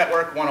 10G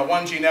network, one a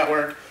 1G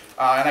network.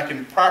 And I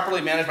can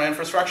properly manage my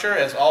infrastructure,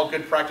 as all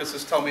good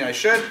practices tell me I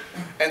should,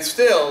 and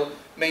still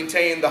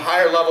maintain the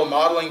higher level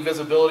modeling,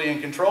 visibility,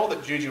 and control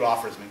that Juju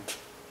offers me.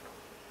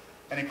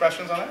 Any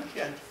questions on that?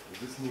 Yeah.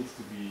 This needs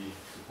to be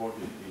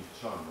supported in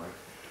charm, right?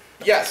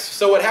 Yes.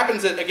 So what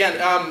happens is, again,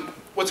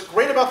 what's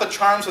great about the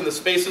charms and the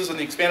spaces and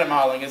the expanded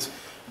modeling is,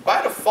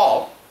 by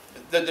default,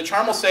 the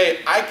charm will say,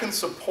 I can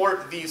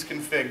support these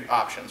config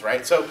options,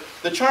 right? So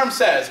the charm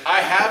says, I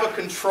have a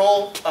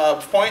control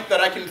point that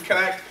I can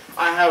connect.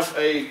 I have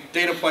a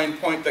data plane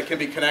point that can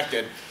be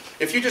connected.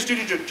 If you just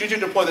Juju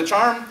deploy the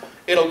charm,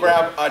 it'll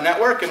grab a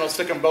network and it'll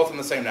stick them both in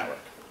the same network,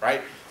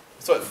 right?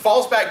 So it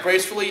falls back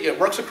gracefully. It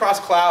works across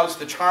clouds.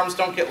 The charms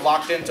don't get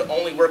locked into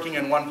only working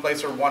in one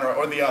place or one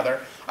or the other.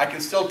 I can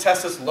still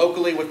test this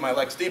locally with my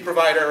LXD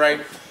provider,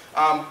 right?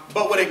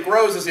 But what it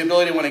grows is the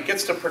ability when it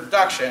gets to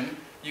production,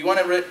 you want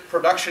to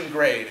production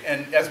grade.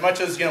 And as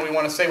much as we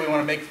want to say we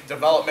want to make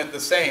development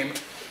the same,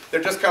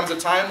 there just comes a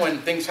time when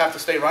things have to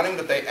stay running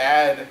that they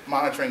add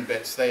monitoring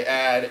bits, they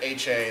add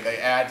HA, they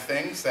add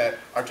things that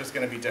are just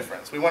going to be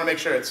different. So we want to make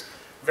sure it's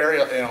very,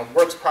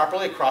 works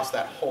properly across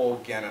that whole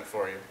gamut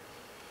for you.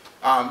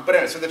 But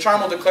anyway, so the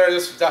charm will declare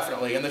this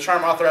definitely, and the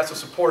charm author has to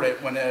support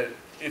it when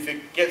if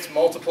it gets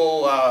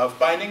multiple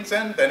bindings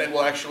in, then it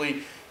will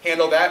actually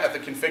handle that at the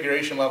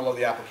configuration level of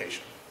the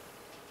application.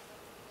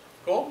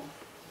 Cool?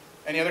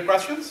 Any other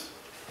questions?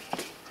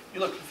 You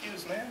look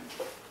confused, man.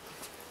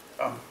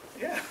 Oh,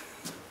 yeah.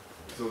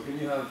 So can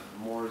you have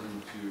more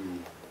than two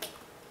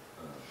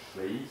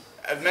plays?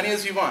 As many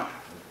as you want.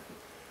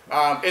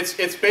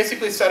 It's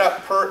basically set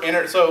up per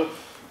so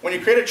when you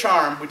create a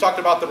charm, we talked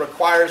about the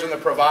requires and the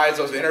provides,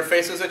 those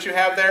interfaces that you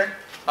have there.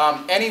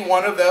 Any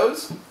one of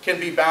those can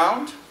be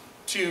bound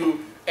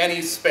to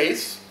any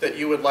space that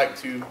you would like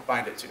to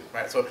bind it to,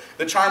 right? So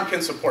the charm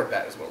can support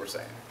that, is what we're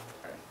saying.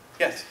 Right.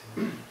 Yes?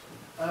 Will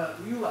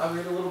you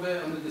elaborate a little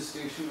bit on the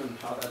distinction and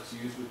how that's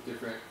used with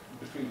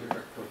between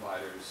different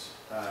providers?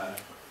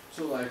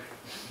 So like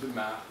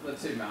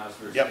let's say Maz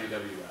versus Yep.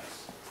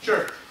 AWS.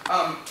 Sure.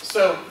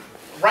 So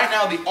right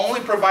now, the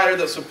only provider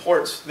that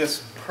supports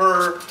this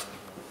per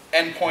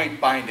endpoint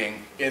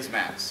binding is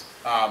Maz.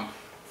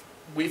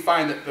 We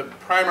find that the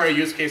primary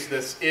use case of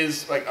this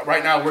is, like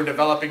right now we're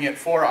developing it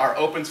for our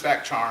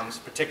OpenStack charms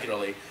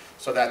particularly,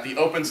 so that the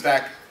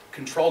OpenStack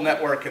control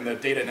network and the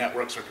data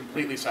networks are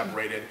completely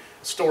separated.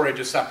 Storage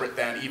is separate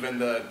than even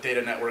the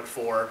data network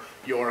for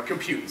your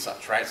compute and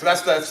such, right? So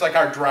that's like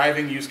our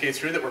driving use case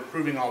through that we're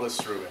proving all this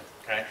through with,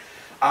 okay?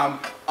 On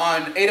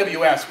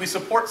AWS, we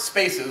support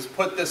spaces,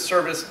 put this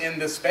service in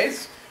this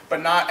space,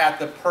 but not at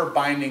the per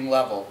binding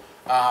level.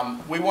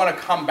 We want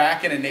to come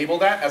back and enable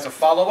that as a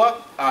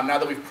follow-up. Now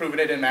that we've proven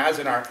it in Maz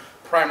in our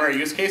primary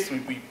use case,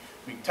 we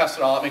test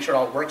it all out, make sure it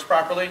all works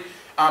properly.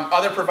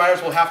 Other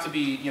providers will have to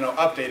be,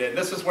 updated.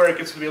 This is where it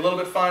gets to be a little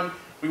bit fun.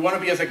 We want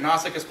to be as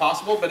agnostic as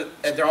possible, but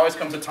there always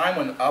comes a time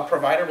when a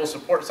provider will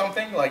support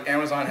something. Like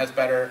Amazon has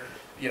better,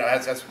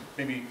 has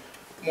maybe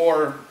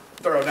more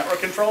thorough network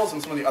controls,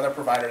 and some of the other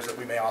providers that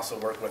we may also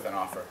work with and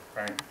offer.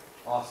 Right?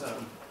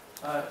 Awesome.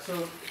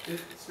 So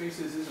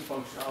Spaces is a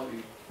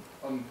functionality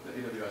on the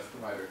AWS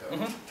provider,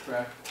 though,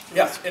 correct? So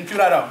Yes, in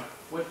 2.0.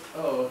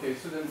 Okay.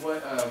 So then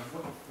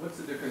what's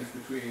the difference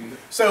between?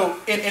 So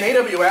in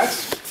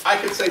AWS, I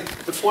could say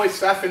deploy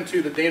Ceph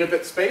into the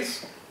databit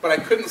space, but I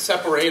couldn't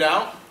separate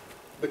out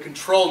the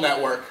control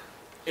network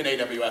in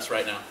AWS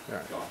right now.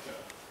 Gotcha.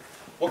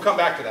 We'll come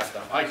back to that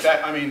though. Like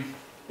that, I mean,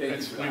 Thank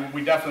you for that.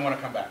 we definitely want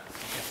to come back.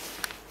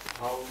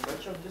 How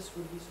much of this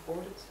would be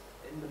supported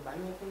in the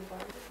manual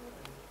provider?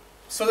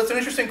 So that's an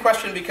interesting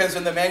question because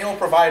in the manual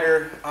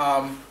provider,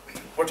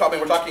 we're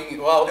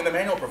talking, well, in the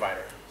manual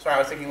provider. Sorry, I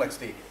was thinking like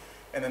Steve.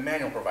 In the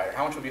manual provider,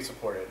 how much would be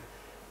supported?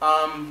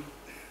 I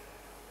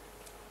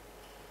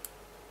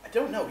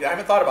don't know. I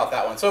haven't thought about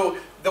that one. So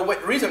the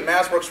reason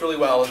Maz works really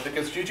well is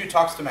because Juju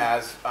talks to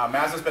Maz.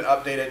 Maz has been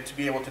updated to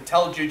be able to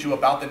tell Juju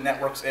about the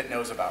networks it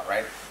knows about,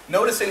 right?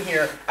 Notice in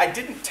here, I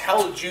didn't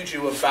tell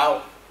Juju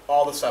about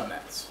all the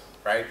subnets,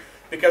 right?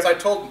 Because I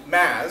told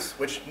Maz,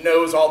 which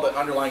knows all the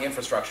underlying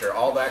infrastructure,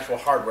 all the actual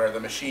hardware, the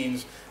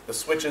machines, the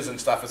switches and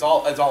stuff, is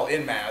all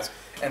in Maz.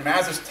 And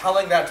Maz is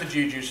telling that to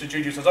Juju, so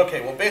Juju says,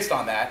 okay, well based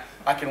on that,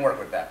 I can work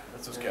with that.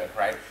 This is good,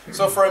 right?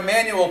 So for a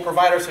manual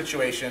provider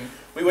situation,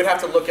 we would have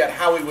to look at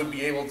how we would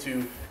be able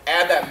to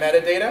add that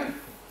metadata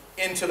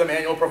into the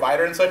manual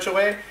provider in such a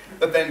way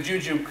that then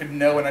Juju could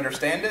know and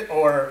understand it,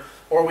 or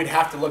we'd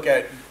have to look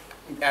at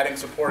adding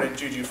support in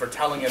Juju for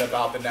telling it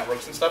about the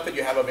networks and stuff that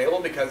you have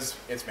available because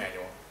it's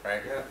manual,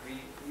 right? Yeah,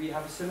 we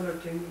have a similar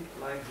thing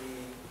like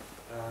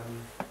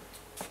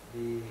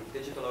the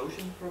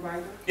DigitalOcean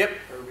provider. Yep.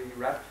 Where we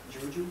wrap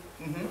Juju,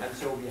 and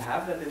so we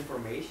have that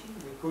information.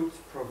 We could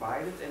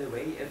provide it in a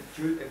way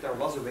if there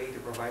was a way to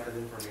provide that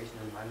information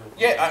in manual.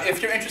 Yeah,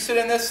 if you're interested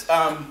in this,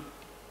 I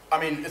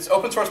mean, it's an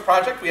open source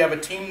project. We have a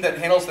team that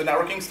handles the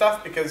networking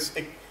stuff because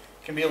it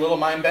can be a little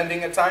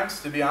mind-bending at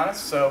times, to be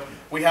honest. So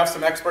we have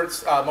some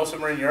experts, most of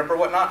them are in Europe or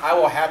whatnot. I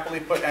will happily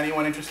put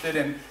anyone interested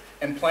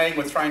in playing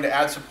with trying to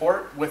add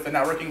support with the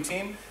networking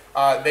team.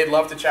 They'd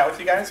love to chat with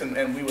you guys,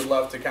 and we would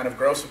love to kind of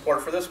grow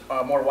support for this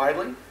more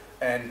widely.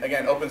 And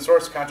again, open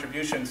source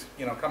contributions,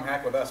 come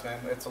hack with us, man.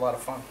 It's a lot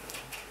of fun.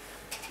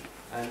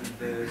 And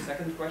the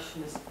second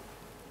question is,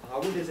 how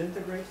would this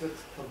integrate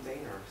with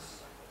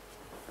containers?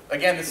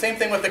 Again, the same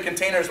thing with the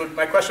containers.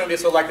 My question would be,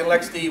 so like in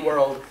LXD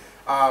world,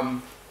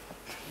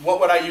 what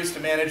would I use to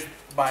manage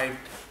my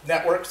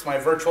networks, my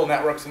virtual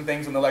networks and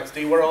things in the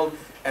LXD world,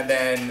 and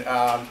then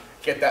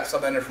get some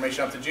of that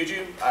information up to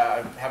Juju?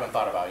 I haven't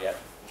thought about yet.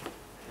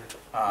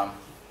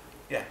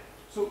 Yeah.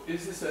 So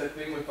is this a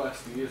thing with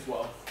LXD as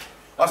well?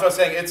 That's what I was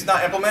saying. It's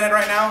not implemented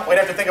right now. We'd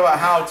have to think about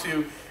how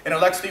to, in a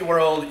LXD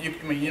world,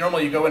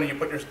 normally you go in and you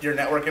put your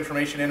network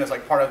information in as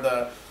like part of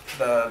the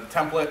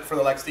template for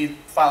the LXD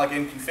file, like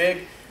in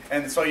config.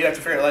 And so you have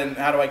to figure out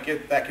how do I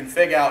get that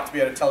config out to be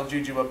able to tell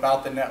Juju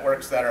about the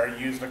networks that are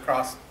used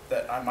across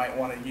that I might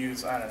want to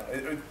use. I don't know.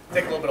 It would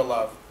take a little bit of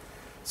love.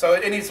 So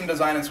it needs some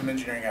design and some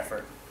engineering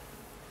effort.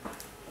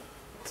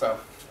 So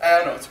I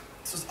don't know.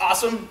 This is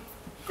awesome.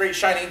 Great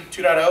shiny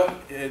 2.0.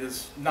 It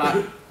is not.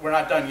 We're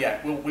not done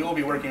yet. We will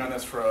be working on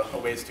this for a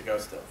ways to go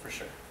still, for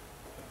sure.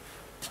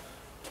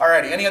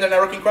 Alrighty. Any other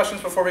networking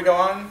questions before we go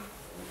on?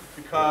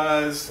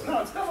 Because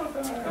no, it's not.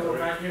 Oh,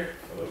 right here.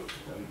 Hello?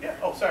 Yeah.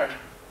 Oh, sorry.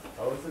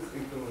 How is this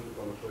implemented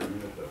on a per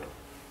unit level?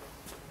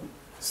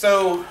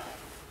 So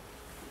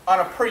on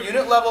a per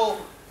unit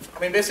level, I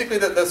mean, basically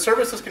the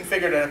service is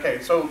configured.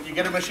 Okay, so you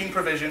get a machine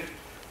provision.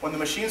 When the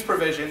machine's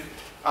provisioned,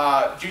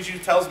 Juju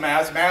tells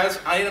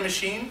Maz, I need a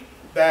machine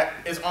that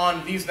is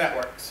on these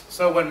networks.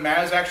 So when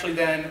Maz actually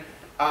then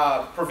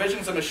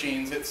provisions the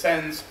machines, it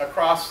sends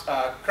across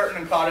curtain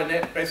and cloud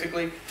init,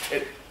 basically.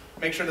 It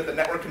makes sure that the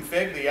network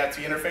config, the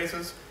ATC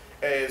interfaces,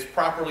 is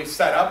properly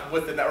set up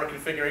with the network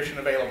configuration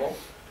available.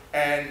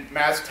 And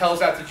Maz tells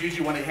that to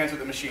Juju when he hands it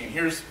the machine.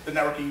 Here's the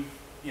networking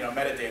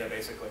metadata,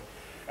 basically.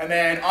 And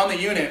then on the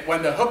unit,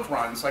 when the hook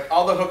runs, like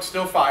all the hooks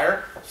still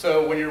fire.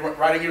 So when you're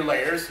writing your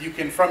layers, you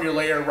can, from your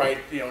layer, write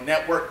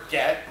network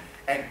get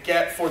and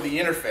get for the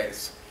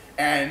interface.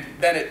 and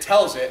then it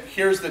tells it,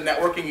 here's the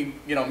networking,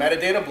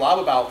 metadata blob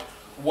about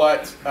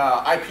what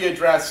IP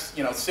address,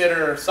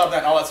 sitter,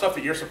 subnet, all that stuff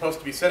that you're supposed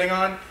to be sitting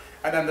on,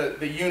 and then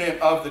the unit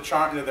of the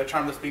charm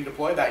that's being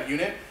deployed, that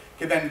unit,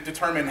 can then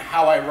determine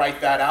how I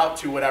write that out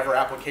to whatever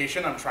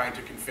application I'm trying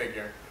to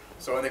configure.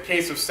 So in the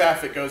case of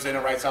Ceph, it goes in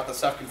and writes out the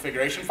Ceph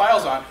configuration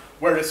files on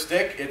where to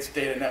stick its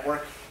data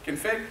network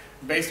config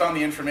based on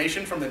the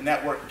information from the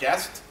network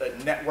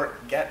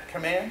get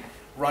command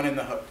run in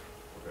the hook.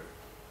 Okay.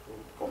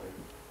 Cool.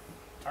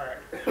 All right.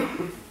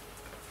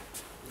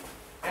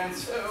 And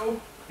so,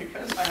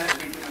 because I had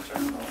to do my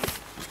terminal,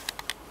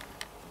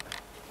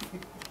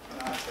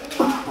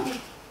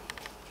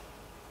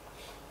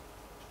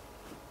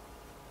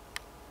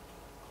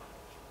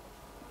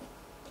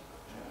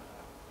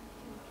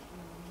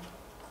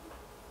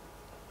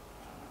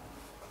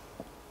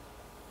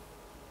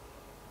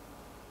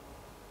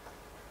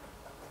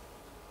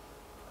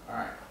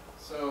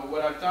 so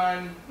what I've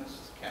done, let's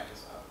just cap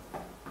this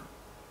up.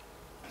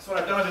 So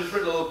what I've done is just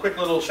written a quick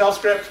little shell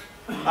script.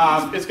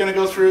 It's going to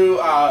go through,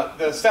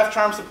 the Ceph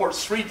charm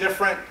supports 3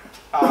 different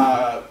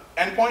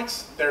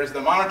endpoints. There's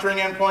the monitoring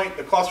endpoint,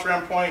 the cluster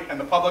endpoint, and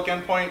the public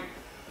endpoint.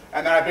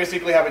 And then I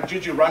basically have a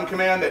Juju run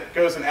command that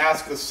goes and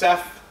asks the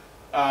Ceph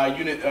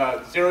unit,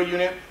 0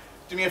 unit,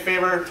 do me a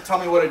favor, tell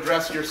me what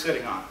address you're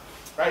sitting on.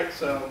 Right,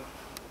 so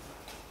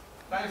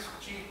nice,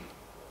 cheap.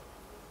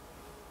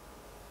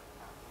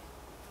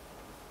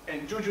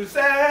 And Juju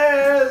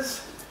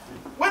says,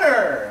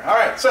 winner! All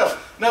right, so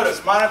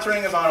notice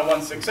monitoring is on a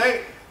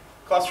 168,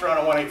 cluster on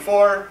a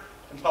 184,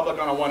 and public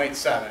on a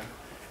 187.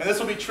 And this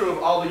will be true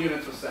of all the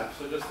units of Ceph.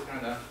 So just to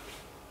kind of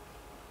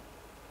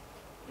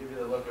give you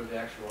the look of the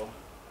actual.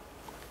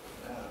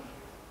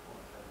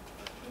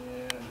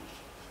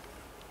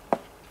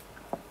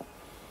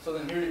 So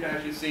then here you can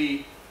actually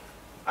see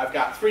I've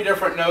got 3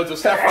 different nodes of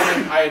Ceph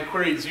running. I had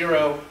queried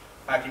 0.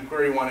 I can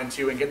query 1 and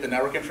 2 and get the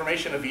network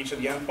information of each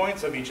of the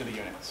endpoints of each of the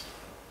units.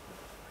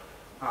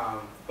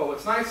 But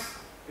what's nice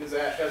is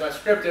that as I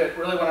script it,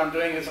 really what I'm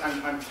doing is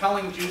I'm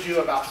telling Juju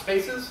about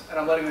spaces, and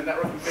I'm letting the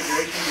network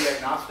configuration be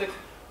agnostic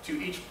to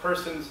each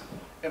person's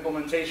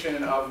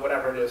implementation of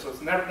whatever it is. So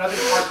it's nothing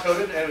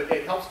hard-coded, and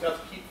it helps us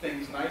keep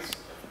things nice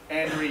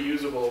and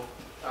reusable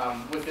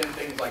within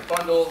things like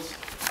bundles,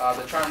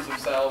 the charms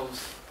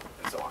themselves,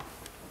 and so on.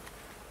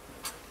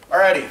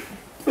 Alrighty.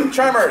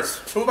 Charmers.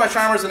 Who are my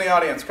charmers in the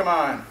audience? Come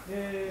on.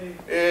 Yay.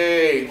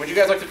 Hey. Would you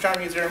guys like to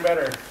charm easier and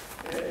better?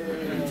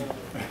 Yay.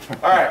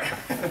 All right.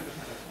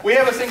 We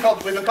have this thing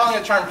called, we've been calling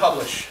it Charm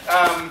Publish.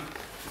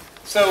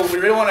 So we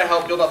really want to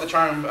help build out the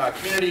charm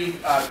community.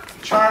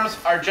 Charms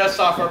are just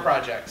software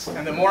projects.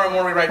 And the more and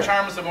more we write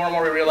charms, the more and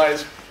more we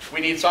realize we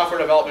need software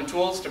development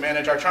tools to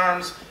manage our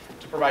charms,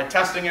 to provide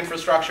testing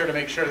infrastructure to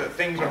make sure that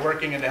things are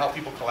working and to help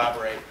people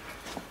collaborate.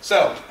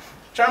 So,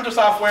 charms are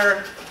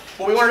software.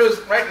 What we want to do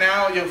is, right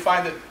now, you'll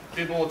find that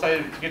people will tell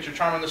you to get your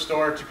charm in the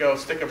store to go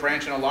stick a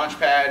branch in a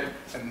launchpad,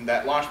 and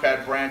that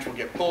launchpad branch will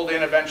get pulled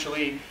in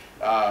eventually,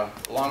 a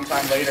long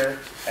time later,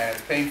 and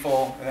it's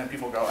painful, and then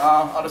people go,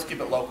 oh, I'll just keep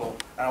it local,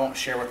 and I won't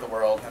share with the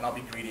world, and I'll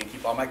be greedy and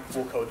keep all my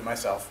cool code to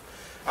myself.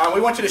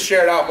 We want you to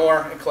share it out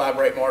more and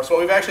collaborate more. So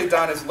what we've actually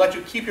done is let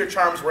you keep your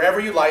charms wherever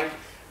you like.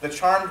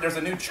 There's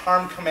a new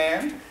charm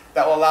command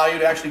that will allow you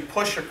to actually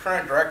push your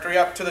current directory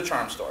up to the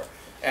charm store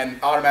and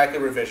automatically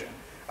revision.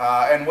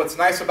 And what's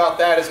nice about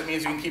that is it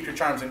means you can keep your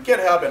charms in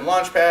GitHub and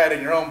Launchpad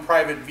and your own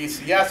private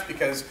VCS,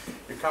 because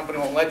your company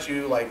won't let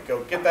you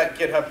go get that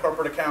GitHub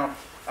corporate account.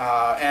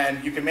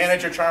 And you can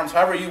manage your charms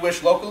however you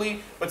wish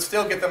locally, but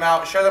still get them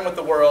out, share them with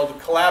the world,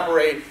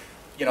 collaborate,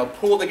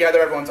 pool together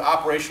everyone's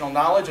operational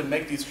knowledge and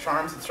make these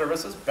charms and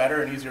services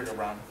better and easier to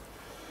run.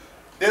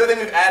 The other thing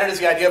we've added is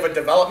the idea of a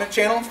development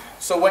channel.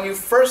 So when you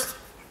first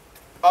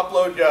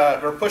upload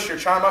or push your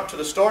charm up to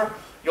the store,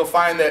 you'll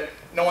find that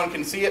no one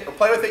can see it or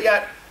play with it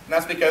yet. And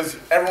that's because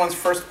everyone's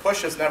first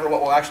push is never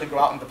what will actually go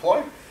out and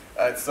deploy.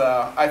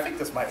 I think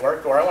this might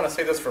work, or I want to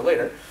say this for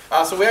later.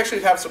 So we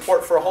actually have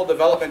support for a whole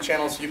development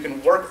channel so you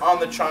can work on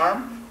the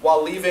charm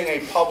while leaving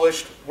a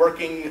published,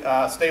 working,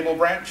 stable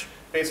branch,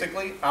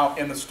 basically, out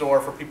in the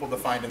store for people to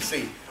find and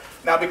see.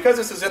 Now, because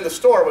this is in the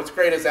store, what's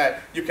great is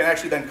that you can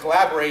actually then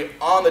collaborate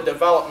on the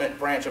development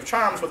branch of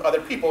charms with other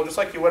people, just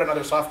like you would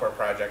another software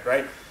project,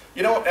 right?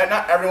 And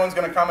not everyone's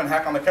going to come and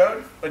hack on the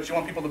code, but you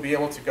want people to be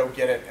able to go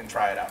get it and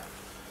try it out.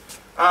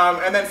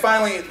 And then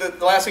finally,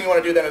 the last thing you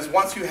want to do then is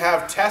once you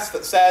have tests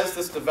that says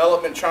this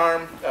development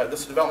charm,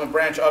 this development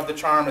branch of the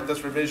charm at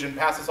this revision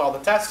passes all the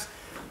tests,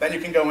 then you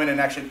can go in and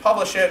actually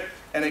publish it,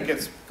 and it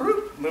gets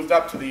moved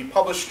up to the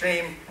publish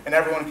stream, and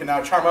everyone can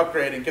now charm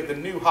upgrade and get the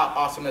new hot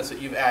awesomeness that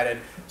you've added,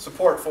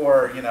 support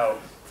for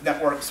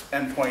networks,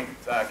 endpoint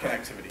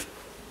connectivity.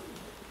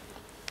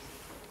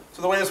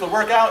 So the way this would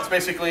work out is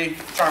basically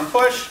charm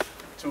push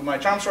to my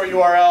charm store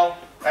URL.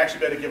 I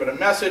actually better give it a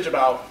message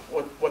about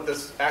what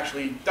this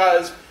actually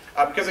does.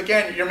 Because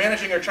again, you're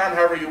managing your charm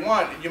however you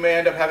want. You may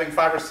end up having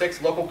 5 or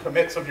 6 local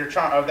commits of your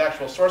charm, of the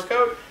actual source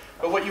code.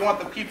 But what you want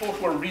the people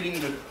who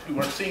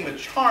are seeing the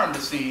charm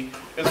to see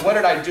is what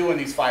did I do in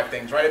these 5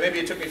 things, right? Maybe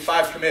it took me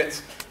 5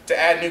 commits to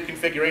add new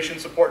configuration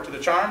support to the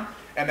charm,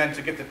 and then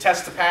to get the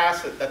test to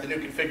pass that the new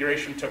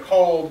configuration took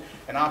hold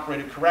and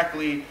operated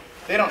correctly.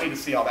 They don't need to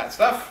see all that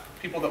stuff.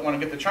 People that want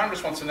to get the charm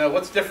just wants to know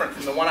what's different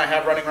from the one I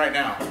have running right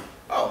now.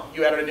 Oh,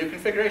 you added a new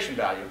configuration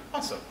value.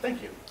 Awesome,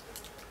 thank you.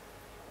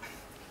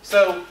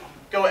 So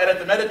go edit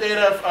the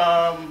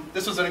metadata.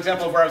 This was an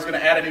example of where I was going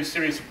to add a new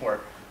series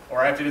support, or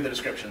I have to do the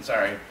description,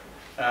 sorry.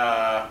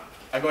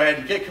 I go ahead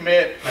and git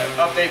commit, I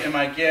update in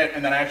my git,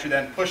 and then I actually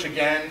then push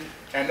again.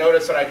 And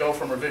notice that I go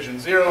from revision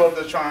 0 of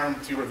the charm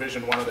to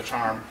revision 1 of the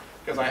charm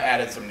because I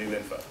added some new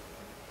info.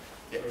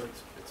 Yeah. So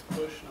it's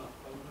push, not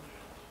publish?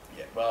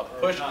 Yeah, well, Or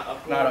push, not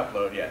upload? not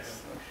upload,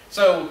 yes.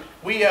 So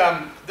we,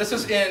 this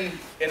is in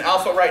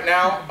alpha right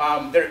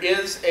now. There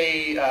is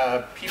a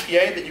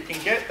PPA that you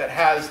can get that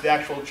has the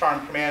actual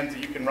charm commands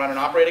that you can run and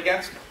operate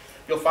against.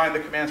 You'll find the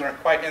commands aren't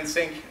quite in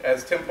sync,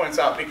 as Tim points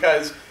out,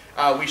 because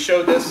we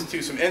showed this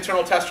to some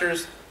internal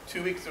testers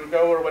 2 weeks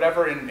ago or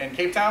whatever in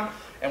Cape Town,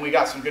 and we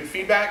got some good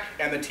feedback,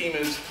 and the team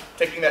is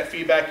taking that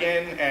feedback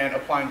in and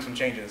applying some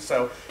changes.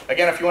 So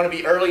again, if you want to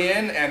be early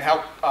in and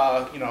help,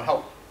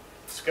 help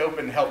scope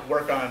and help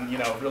work on,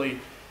 really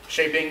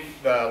shaping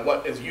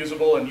what is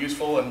usable and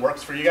useful and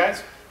works for you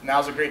guys,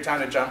 now's a great time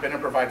to jump in and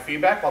provide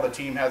feedback while the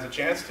team has a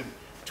chance to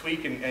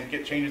tweak and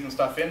get changes and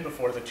stuff in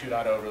before the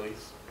 2.0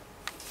 release.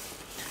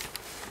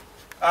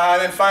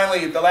 And then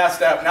finally, the last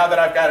step, now that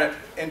I've got it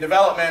in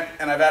development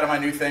and I've added my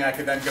new thing, I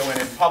could then go in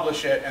and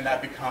publish it, and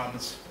that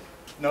becomes,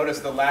 notice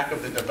the lack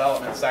of the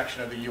development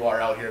section of the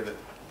URL here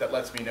that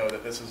lets me know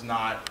that this is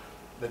not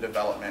the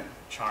development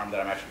charm that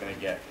I'm actually going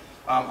to get.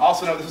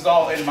 Also note, this is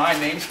all in my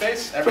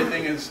namespace.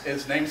 Everything is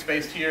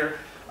namespaced here.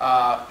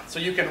 So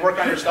you can work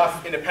on your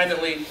stuff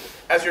independently.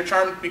 As your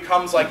charm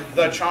becomes like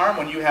the charm,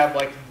 when you have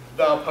like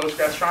the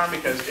Postgres charm,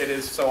 because it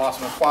is so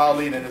awesome in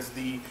quality and it is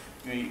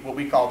what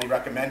we call the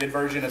recommended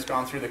version. It's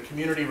gone through the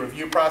community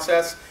review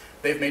process.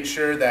 They've made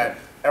sure that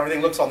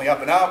everything looks on the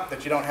up and up,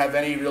 that you don't have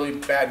any really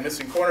bad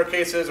missing corner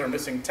cases or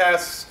missing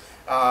tests.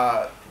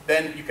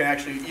 Then you can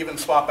actually even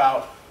swap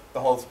out the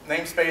whole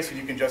namespace, and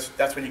you can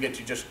that's when you get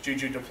to just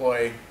Juju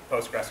deploy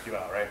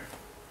PostgreSQL, right?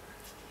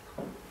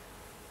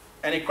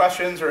 Any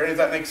questions, or does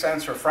that make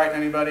sense, or frighten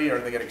anybody, or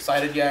they get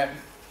excited yet?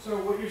 So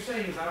what you're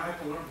saying is I don't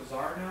have to learn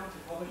Bazaar now to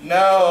publish?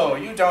 No,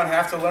 you don't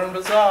have to learn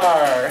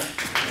Bazaar.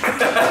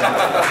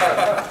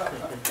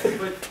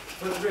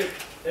 But Rick,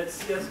 that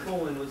CS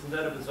colon, wasn't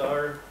that a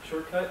Bazaar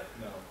shortcut?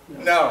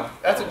 No,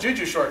 that's a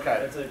Juju shortcut.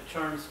 That's a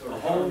charm store. A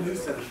whole new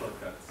set of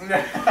shortcuts.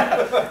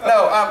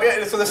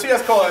 No, so the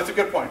CS colon, it's a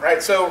good point,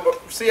 right? So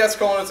CS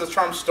colon is a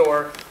charm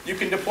store. You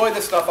can deploy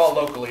this stuff all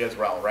locally as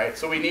well, right?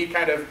 So we need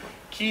kind of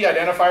key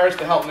identifiers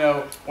to help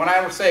know when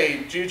I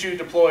say Juju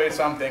deploy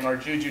something or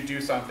Juju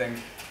do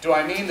something, do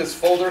I mean this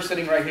folder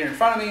sitting right here in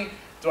front of me?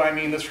 Do I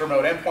mean this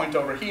remote endpoint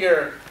over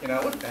here?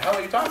 What the hell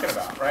are you talking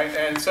about, right?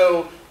 And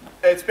so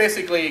it's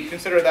basically,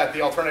 consider that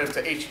the alternative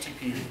to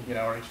HTTP,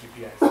 or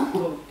HTTPS.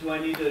 So do I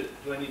need to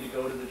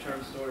go to the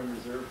charm store and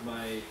reserve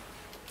my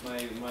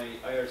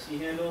IRC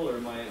handle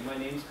or my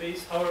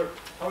namespace? How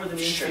are the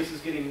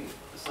namespaces getting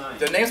assigned?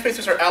 The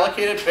namespaces are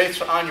allocated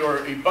based on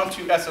your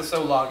Ubuntu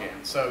SSO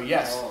login. So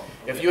yes,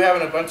 if you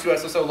have an Ubuntu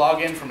SSO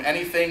login from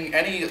anything,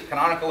 any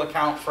canonical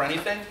account for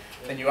anything,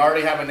 then you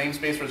already have a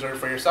namespace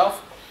reserved for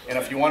yourself. And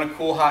if you want a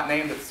cool hot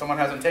name that someone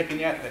hasn't taken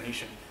yet, then you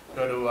should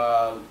go to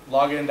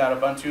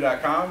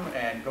login.ubuntu.com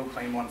and go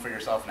claim one for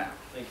yourself now.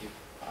 Thank you.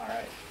 All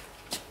right.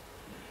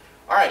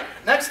 All right,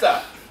 next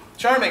up,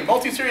 charming,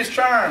 multi-series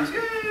charms,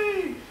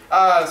 yay!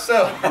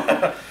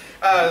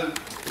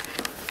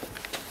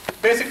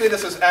 Basically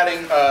this is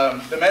adding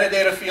the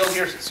metadata field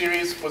here.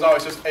 Series was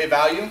always just a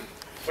value,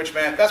 which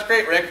meant, that's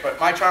great, Rick, but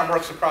my charm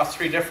works across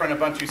 3 different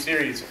Ubuntu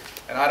series,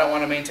 and I don't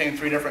want to maintain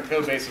 3 different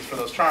code bases for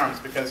those charms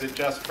because it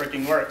just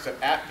freaking works. It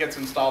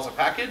installs a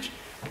package,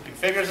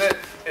 configures it,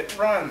 it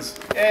runs,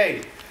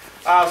 yay.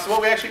 So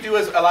what we actually do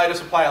is allow you to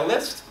supply a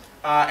list,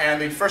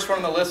 and the first one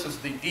on the list is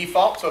the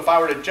default. So if I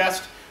were to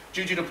just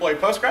Juju deploy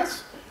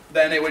Postgres,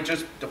 then it would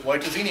just deploy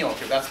to Xenial,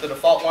 because that's the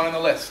default one on the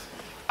list.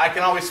 I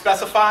can always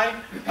specify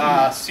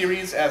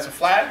series as a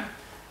flag,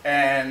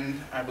 and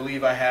I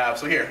believe I have,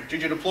 so here,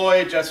 Juju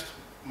deploy, just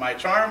my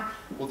charm,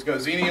 we'll go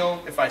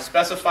Xenial. If I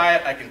specify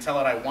it, I can tell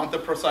it I want the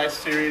precise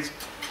series,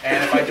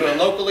 and if I do it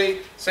locally,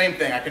 same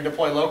thing. I can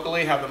deploy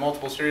locally, have the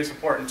multiple series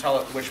support, and tell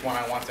it which one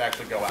I want to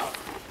actually go out.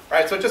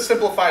 Right, so it just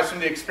simplifies from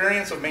the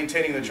experience of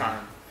maintaining the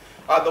charm.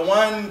 The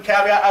one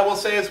caveat I will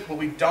say is what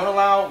we don't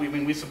allow,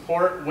 we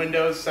support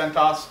Windows,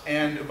 CentOS,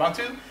 and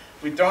Ubuntu.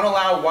 We don't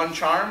allow one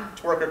charm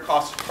to work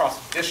across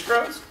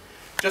distros,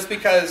 just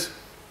because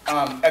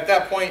at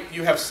that point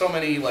you have so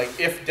many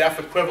if-def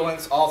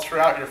equivalents all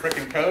throughout your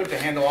freaking code to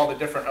handle all the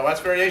different OS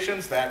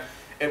variations that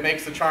it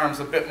makes the charms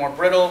a bit more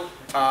brittle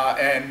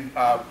and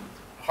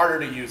harder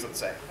to use, let's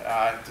say,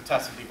 to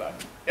test and debug.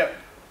 Yep.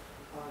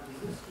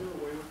 Does this do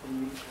away with the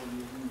need for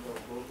using the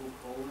local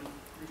colon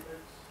prefix?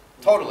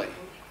 Totally.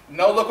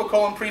 No local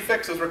colon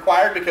prefix is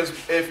required because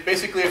if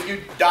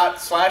you /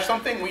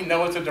 something, we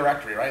know it's a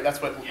directory, right?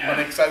 That's what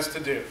Linux says to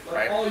do,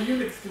 right? All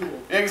Unix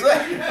tools.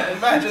 Exactly.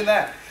 Imagine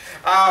that.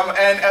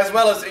 And as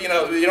well as, you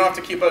know, you don't have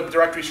to keep a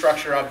directory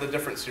structure of the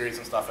different series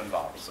and stuff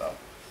involved. So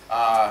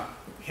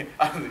you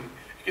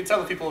can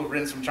tell the people who've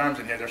written some charms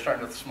in here, they're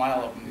starting to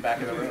smile up in the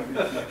back of the room.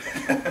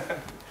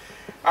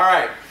 All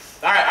right,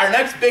 our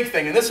next big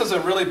thing, and this is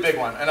a really big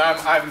one, and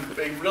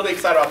I'm really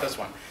excited about this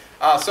one.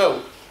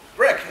 So,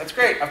 Rick, that's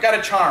great. I've got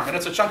a charm, and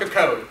it's a chunk of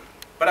code,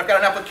 but I've got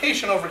an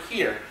application over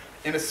here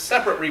in a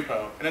separate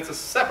repo, and it's a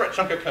separate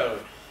chunk of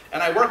code,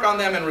 and I work on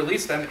them and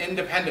release them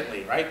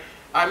independently, right?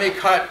 I may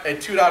cut a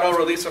 2.0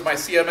 release of my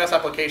CMS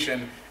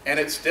application, and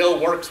it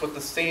still works with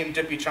the same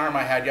dippy charm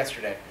I had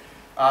yesterday.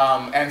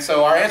 And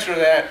so our answer to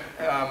that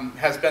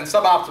has been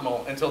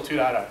suboptimal until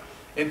 2.0.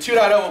 In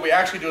 2.0, what we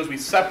actually do is we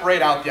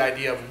separate out the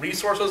idea of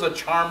resources a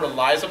charm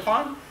relies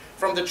upon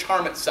from the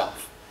charm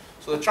itself.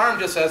 So the charm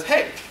just says,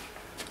 hey,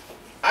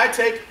 I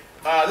take,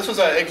 this was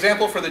an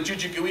example for the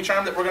Juju GUI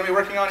charm that we're going to be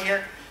working on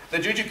here. The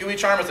Juju GUI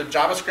charm is a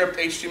JavaScript,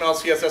 HTML,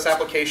 CSS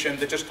application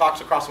that just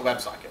talks across a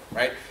WebSocket,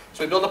 right?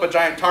 So we build up a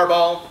giant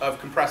tarball of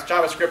compressed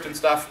JavaScript and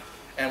stuff,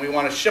 and we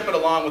want to ship it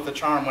along with the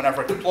charm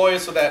whenever it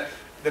deploys so that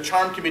the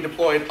charm can be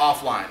deployed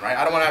offline, right?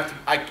 I don't want to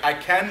have to, I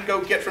can go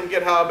get from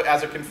GitHub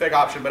as a config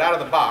option, but out of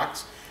the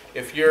box,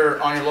 if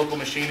you're on your local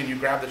machine and you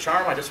grab the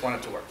charm, I just want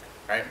it to work,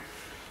 right?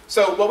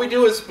 So what we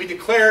do is we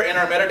declare in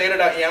our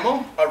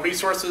metadata.yaml a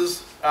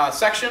resources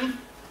section.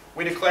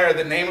 We declare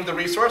the name of the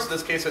resource. In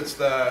this case, it's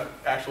the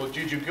actual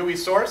Juju GUI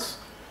source.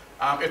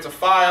 It's a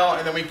file,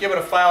 and then we give it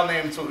a file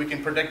name so that we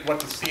can predict what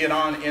to see it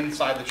on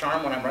inside the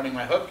charm when I'm running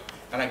my hook.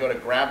 And I go to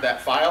grab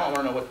that file. I want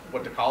to know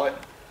what to call it.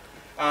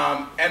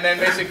 And then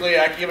basically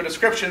I give a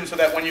description so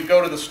that when you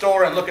go to the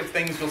store and look at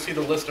things, you'll see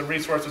the list of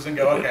resources and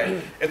go,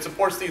 okay, it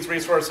supports these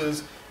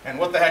resources. And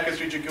what the heck is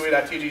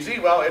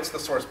jujugui.tgz? Well, it's the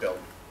source build,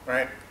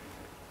 right,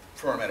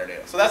 for our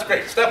metadata. So that's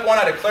great. Step one,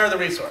 I declare the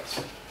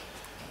resource.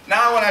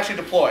 Now I want to actually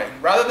deploy.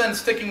 Rather than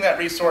sticking that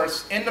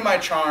resource into my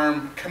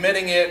charm,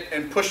 committing it,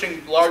 and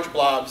pushing large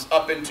blobs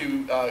up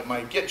into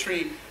my Git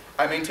tree,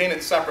 I maintain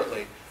it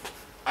separately.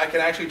 I can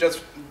actually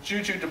just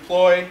Juju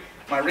deploy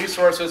my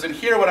resources, and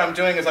here what I'm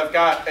doing is I've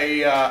got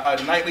a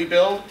nightly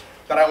build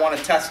that I want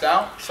to test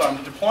out. So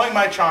I'm deploying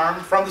my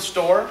charm from the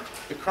store,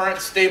 the current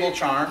stable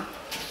charm,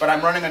 but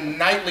I'm running a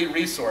nightly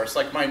resource,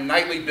 like my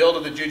nightly build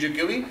of the Juju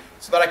GUI,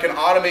 so that I can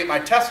automate my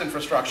test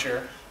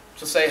infrastructure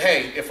to say,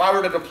 hey, if I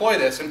were to deploy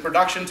this in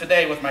production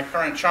today with my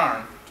current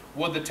charm,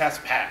 would the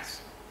test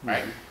pass,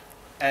 right?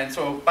 And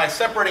so by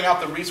separating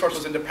out the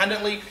resources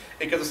independently,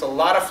 it gives us a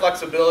lot of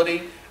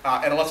flexibility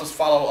and it lets us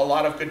follow a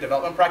lot of good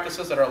development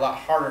practices that are a lot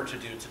harder to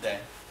do today.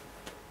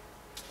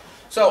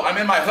 So I'm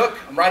in my hook,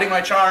 I'm writing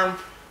my charm.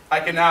 I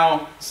can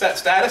now set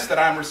status that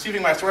I'm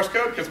receiving my source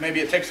code, because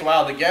maybe it takes a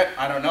while to get.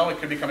 I don't know, it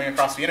could be coming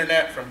across the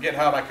internet from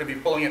GitHub. I could be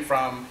pulling it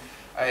from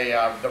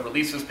the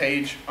releases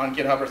page on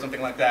GitHub or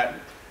something like that.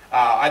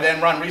 I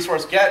then run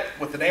resource get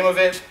with the name of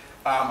it.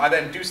 I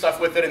then do stuff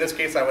with it. In this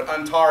case, I would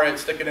untar it,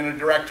 stick it in a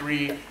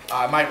directory.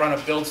 I might run a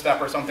build step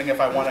or something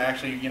if I want to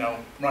actually,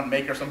 run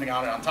make or something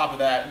on it on top of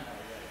that.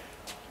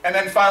 And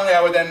then finally,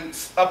 I would then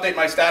update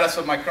my status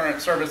of my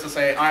current service to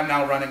say I'm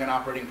now running and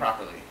operating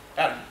properly.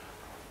 Adam.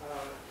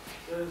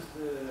 Does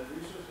the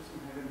resource system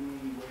have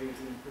any way of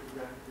doing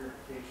cryptographic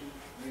verification?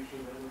 Make sure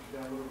that what you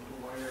download over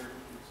the wire,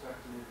 you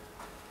expect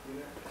to do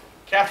that?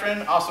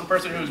 Catherine, awesome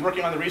person who's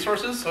working on the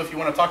resources. So if you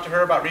want to talk to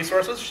her about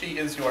resources, she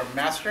is your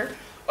master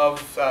of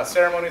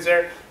ceremonies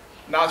there.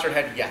 Nods her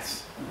head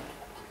yes.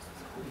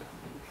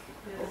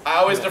 I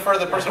always defer to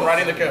the person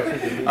writing the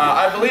code.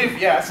 I believe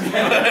yes.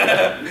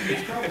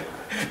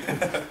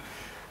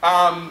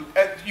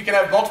 You can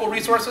have multiple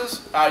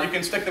resources. You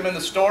can stick them in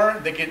the store.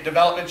 They get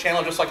development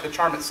channel just like the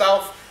charm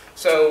itself.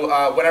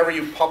 So whenever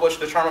you publish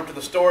the charm up to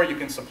the store, you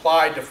can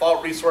supply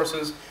default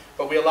resources,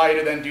 but we allow you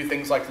to then do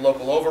things like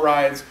local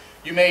overrides.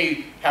 You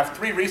may have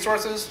 3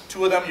 resources.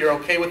 2 of them, you're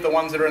okay with the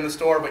ones that are in the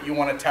store, but you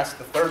want to test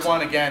the third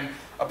one. Again,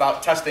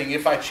 about testing,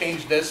 if I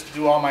change this,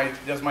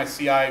 does my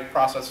CI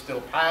process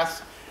still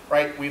pass?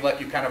 Right? We let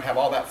you kind of have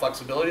all that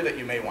flexibility that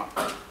you may want.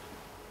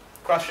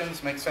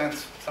 Questions? Make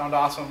sense? Sound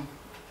awesome?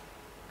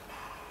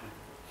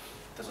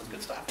 This is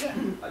good stuff, yeah.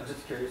 I'm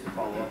just curious to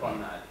follow up on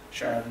that.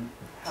 Sure.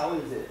 How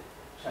is it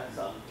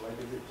checksum? Like,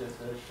 is it just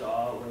a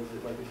SHA, or is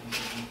it like a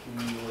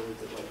DCGP, or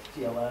is it like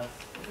TLS?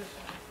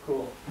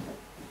 Cool.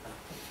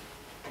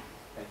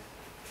 Thanks.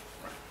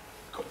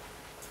 Cool.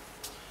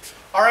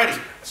 Alrighty,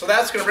 so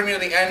that's going to bring me to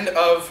the end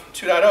of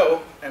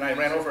 2.0, and I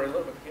ran over a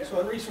little bit. Yeah. So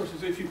on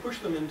resources, if you push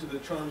them into the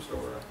charm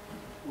store,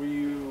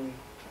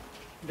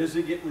 does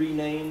it get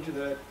renamed to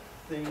that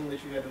thing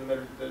that you had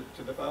in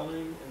to the file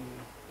name and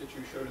that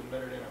you showed in the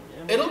metadata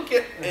on the It'll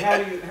get.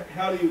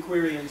 How do you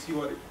query and see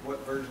what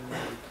version you're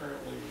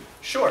currently?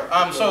 Sure.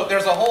 So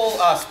there's a whole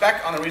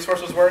spec on the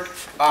resources work.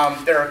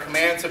 There are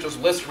commands such as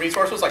list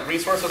resources, like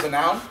resource as a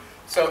noun.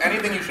 So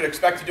anything you should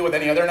expect to do with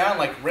any other noun,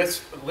 like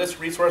list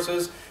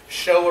resources,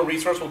 show a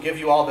resource will give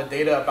you all the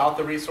data about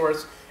the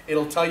resource.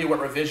 It'll tell you what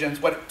revisions.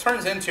 What it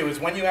turns into is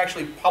when you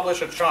actually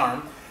publish a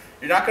charm,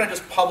 you're not going to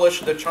just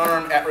publish the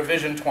charm at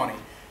revision 20.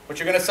 What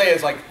you're going to say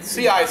is like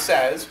CI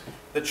says,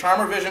 the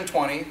charm revision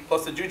 20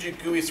 plus the Juju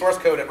GUI source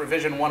code at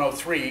revision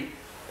 103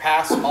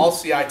 pass all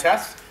CI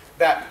tests,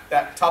 that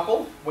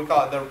tuple, we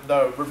call it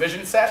the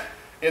revision set,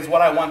 is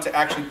what I want to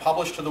actually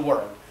publish to the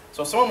world.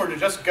 So if someone were to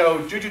just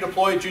go Juju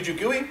deploy Juju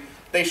GUI,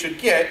 they should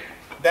get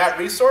that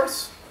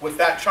resource with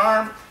that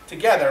charm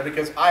together,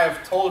 because I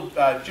have told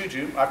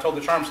Juju, I've told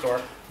the charm store,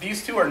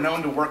 these two are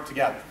known to work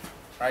together,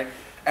 right?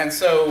 And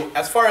so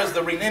as far as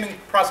the renaming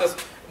process,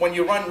 when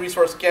you run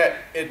resource get,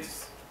 I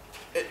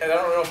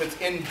don't know if it's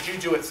in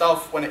Juju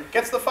itself when it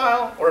gets the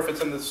file, or if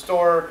it's in the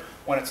store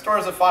when it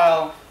stores a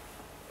file.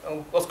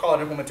 Let's call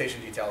it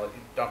implementation detail that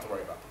you don't have to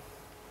worry about.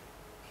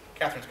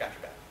 Catherine's got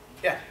your back.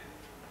 Yeah?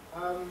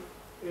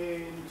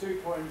 In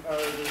 2.0,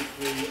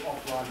 there's the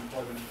offline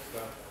deployment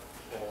stuff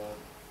for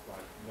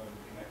like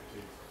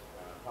non-connected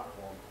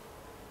platform.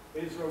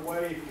 Is there a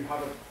way, if you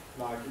have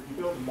if you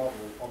build a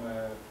model on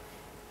a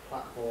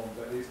platform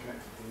that is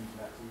connected to the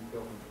internet, so you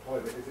build and deploy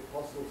it, is it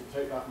possible to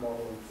take that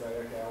model and say,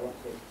 okay, I want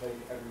to take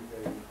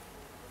everything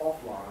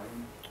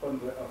offline,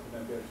 bundle it up, and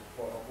then be able to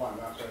deploy it offline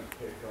without going to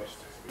pick up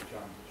specific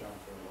charms and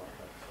all that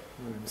kind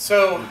of stuff?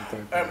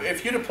 So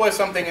if you deploy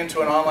something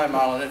into an online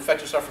model and it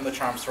fetches stuff from the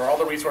charm store, all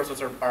the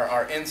resources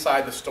are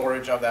inside the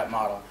storage of that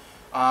model.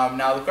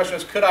 Now the question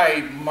is, could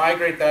I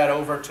migrate that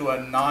over to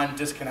a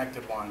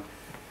non-disconnected one?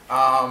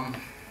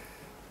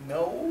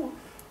 No.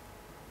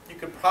 You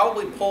could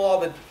probably pull all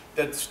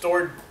the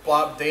stored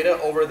blob data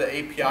over the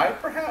API,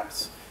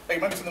 perhaps. Like,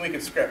 it might be something we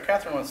could script.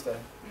 Catherine wants to.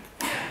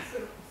 So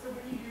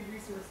when you do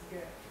resource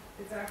get,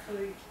 it's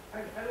actually, I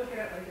look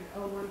at it like an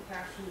L1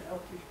 cache and an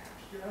L2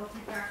 cache. Your L2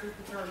 cache is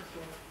the charm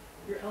store.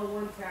 Your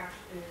L1 cache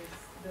is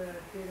the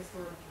data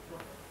storage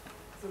controller.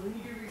 So when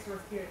you do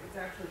resource get, it's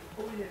actually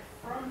pulling it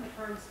from the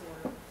charm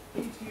store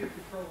into your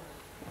controller.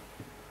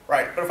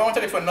 Right, but if I want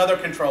to take it to another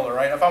controller,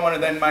 right? If I want to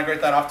then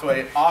migrate that off to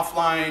an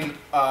offline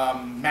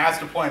mass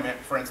deployment,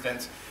 for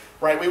instance,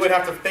 right? We would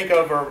have to think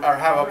of or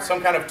have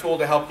some kind of tool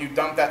to help you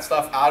dump that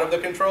stuff out of the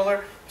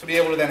controller to be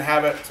able to then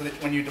have it so that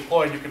when you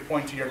deploy, you could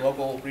point to your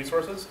local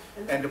resources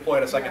and deploy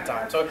it a second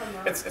time. So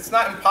it's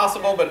not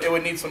impossible, but it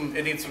would need some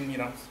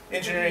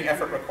engineering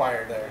effort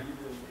required there.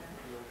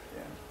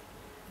 Yeah.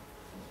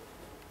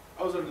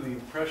 I was under the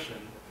impression,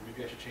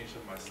 maybe I should change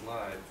some of my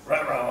slides.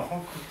 Right,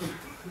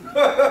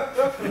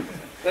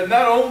 that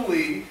not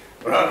only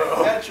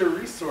get your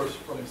resource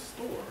from a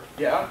store,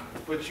 yeah,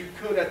 but you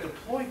could at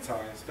deploy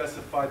time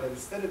specify that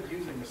instead of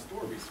using a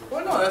store resource.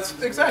 Well, no, that's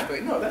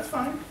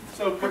fine.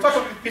 So we're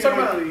talking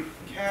about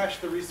cache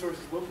the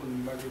resources locally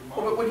and migrate the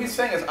model. Well, what he's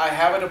saying is, I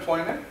have a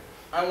deployment.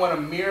 I want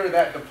to mirror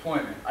that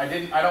deployment. I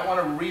don't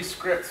want to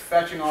re-script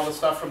fetching all the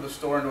stuff from the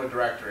store into a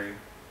directory.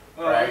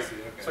 Oh, right? I see,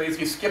 okay. So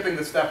he's skipping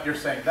the step you're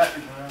saying.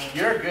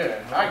 You're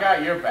good. I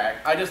got your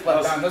back. I just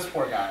let down this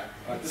poor guy.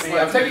 See,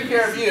 I'm taking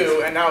care of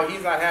you, and now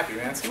he's not happy,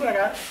 man. See what I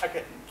got?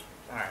 Okay.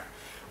 All right.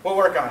 We'll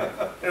work on it.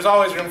 There's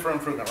always room for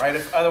improvement, right?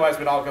 Otherwise,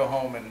 we'd all go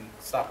home and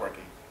stop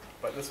working.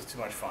 But this is too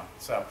much fun.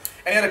 So,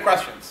 any other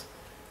questions?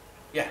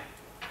 Yeah.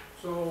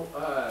 So,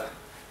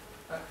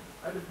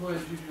 I deploy a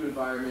Juju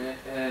environment,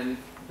 and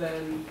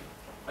then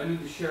I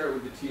need to share it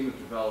with a team of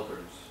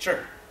developers.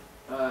 Sure.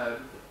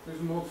 There's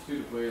a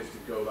multitude of ways to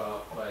go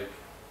about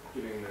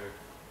giving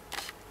the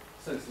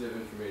sensitive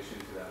information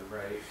to them,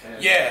 right?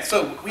 And yeah,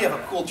 so we have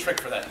a cool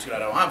trick for that in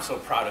 2.0. I'm so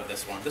proud of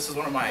this one. This is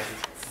one of my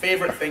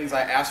favorite things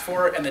I asked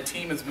for, and the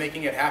team is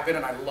making it happen,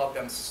 and I love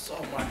them so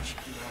much.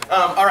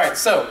 All right,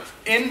 so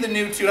in the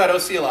new 2.0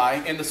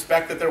 CLI, in the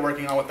spec that they're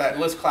working on with that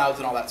list clouds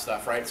and all that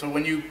stuff, right? So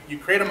when you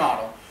create a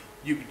model,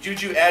 you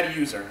Juju add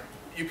user.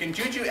 You can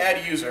Juju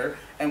add user,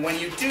 and when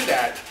you do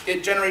that,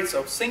 it generates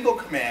a single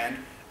command.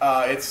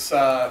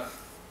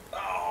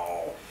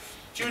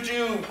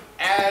 Juju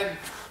add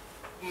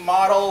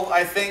model,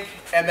 I think,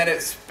 and then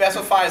it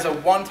specifies a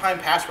one-time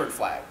password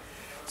flag.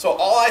 So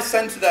all I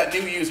send to that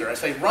new user, I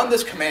say, run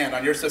this command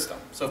on your system.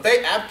 So if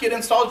they apt-get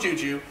install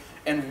Juju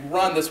and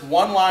run this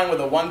one line with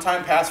a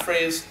one-time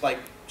passphrase, like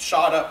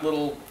shot up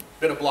little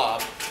bit of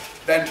blob,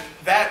 then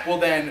that will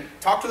then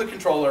talk to the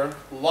controller,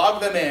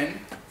 log them in,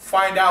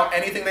 find out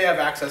anything they have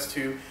access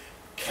to,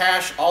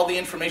 cache all the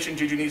information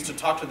Juju needs to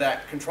talk to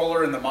that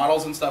controller and the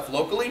models and stuff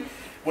locally,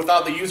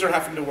 without the user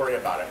having to worry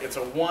about it. It's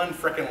a one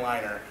frickin'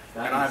 liner.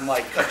 Nice. And I'm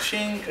like,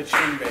 ka-ching,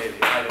 ka-ching, baby.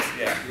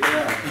 Yeah.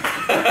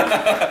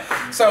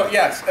 So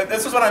yes,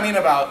 this is what I mean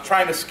about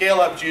trying to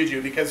scale up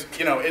Juju, because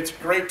it's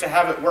great to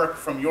have it work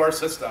from your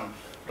system.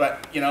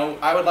 But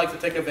I would like to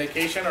take a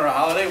vacation or a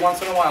holiday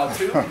once in a while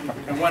too.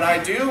 And when I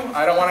do,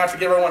 I don't want to have to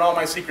give everyone all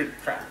my secret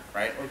crap,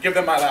 right? Or give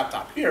them my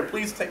laptop. Here,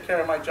 please take care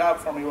of my job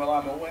for me while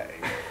I'm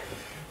away.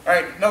 All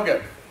right, no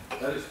good.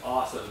 That is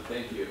awesome.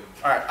 Thank you.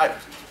 All right,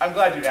 I'm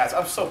glad you asked.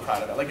 I'm so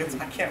proud of that. I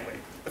can't wait.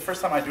 The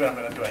first time I do it, I'm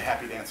going to do a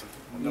happy dance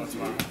with them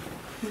tomorrow.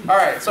 All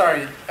right,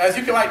 sorry. As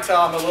you might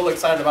tell, I'm a little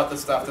excited about this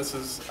stuff. This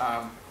is,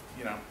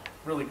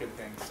 really good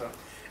things. So,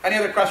 any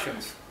other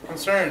questions,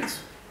 concerns,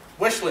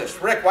 wish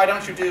list? Rick, why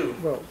don't you do?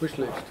 Well, wish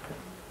list.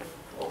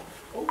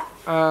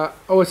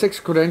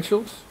 OSX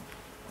credentials.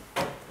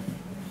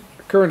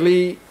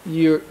 Currently,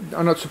 you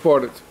are not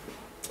supported.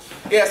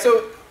 Yeah,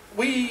 so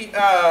we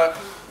have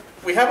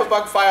a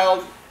bug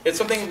filed. It's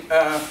something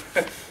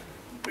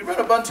we run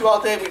Ubuntu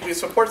all day. We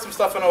support some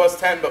stuff on OS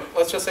 10, but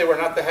let's just say we're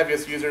not the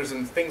heaviest users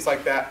and things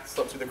like that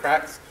slip through the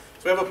cracks.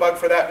 So we have a bug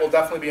for that. We'll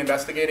definitely be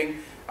investigating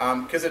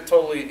because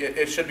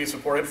it should be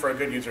supported for a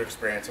good user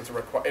experience.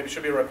 It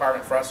should be a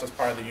requirement for us as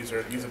part of the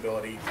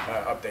usability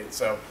update.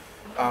 So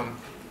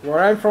Where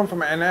I'm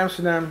from in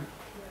Amsterdam,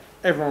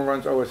 everyone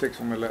runs OS X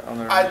on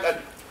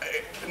their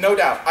no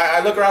doubt.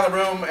 I look around the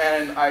room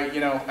and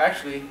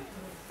actually,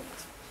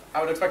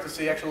 I would expect to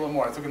see actually a little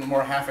more. It's looking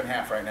more half and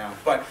half right now.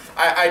 But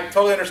I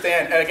totally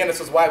understand. And again, this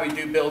is why we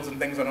do builds and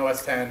things on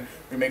OS 10.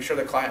 We make sure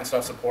the client and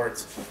stuff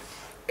supports.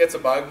 It's a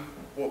bug.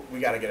 We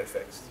got to get it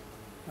fixed.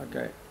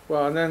 Okay.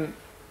 Well, and then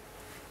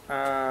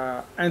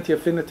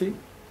anti-affinity.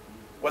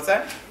 What's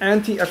that?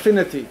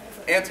 Anti-affinity.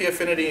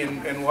 Anti-affinity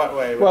in what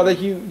way? Well, that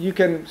you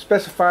can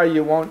specify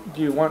you want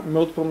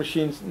multiple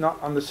machines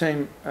not on the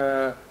same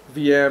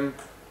VM,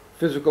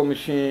 physical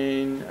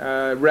machine,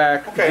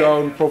 rack,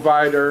 zone,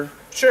 provider.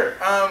 Sure.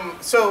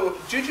 So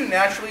Juju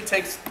naturally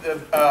takes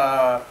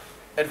the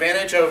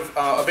advantage of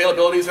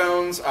availability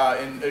zones.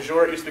 In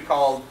Azure, it used to be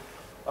called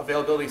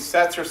availability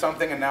sets or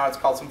something, and now it's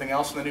called something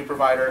else in the new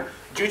provider.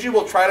 Juju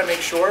will try to make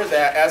sure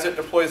that as it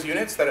deploys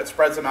units, that it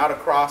spreads them out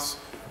across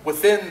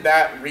within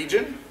that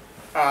region,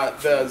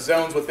 the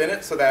zones within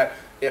it, so that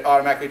it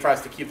automatically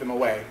tries to keep them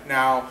away.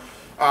 Now,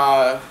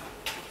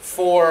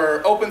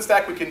 for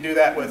OpenStack, we can do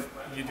that with,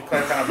 you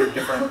declare kind of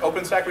different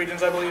OpenStack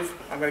regions, I believe.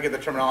 I'm going to get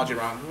the terminology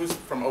wrong. Who's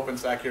from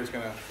OpenStack here is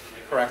going to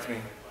correct me?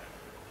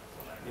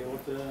 Yeah,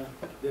 what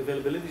the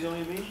availability zone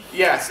you mean?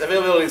 Yes,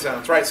 availability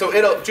zones, right. So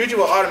Juju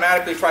will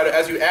automatically try to,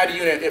 as you add a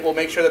unit, it will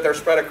make sure that they're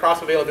spread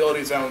across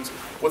availability zones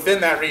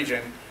within that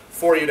region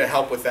for you to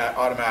help with that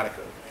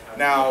automatically.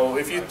 Now,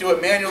 if you do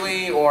it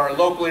manually or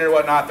locally or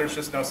whatnot, there's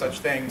just no such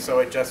thing, so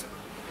it just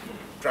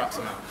drops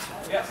them out.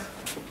 Yes?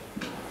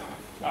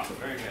 Oh,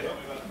 very good.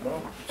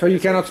 So you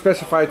cannot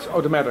specify it's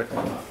automatic?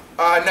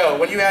 No,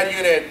 when you add a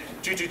unit,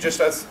 Juju just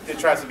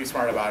tries to be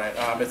smart about it.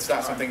 It's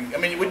not something,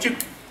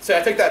 so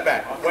I take that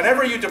back.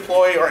 Whenever you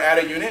deploy or add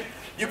a unit,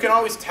 you can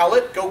always tell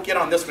it, go get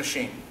on this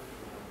machine,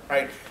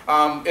 right?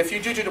 If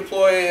you Juju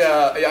deploy,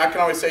 I can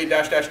always say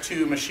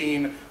 --2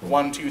 machine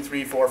 1, 2,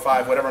 3, 4,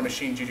 5, whatever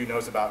machine Juju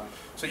knows about.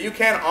 So you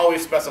can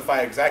always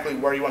specify exactly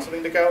where you want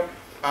something to go,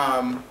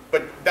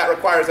 but that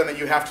requires then that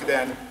you have to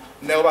then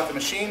know about the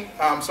machine.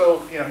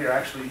 So, here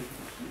actually,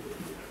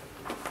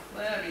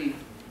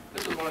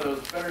 this is one of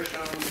those better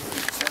shown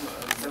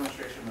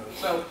demonstration modes.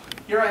 So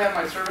here I have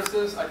my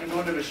services. I can go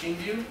into machine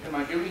view in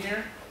my GUI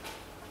here.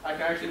 I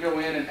can actually go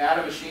in and add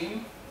a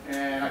machine,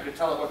 and I can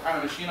tell it what kind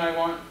of machine I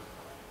want.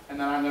 And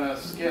then I'm going to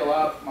scale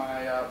up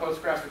my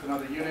Postgres with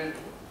another unit.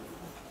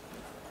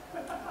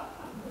 I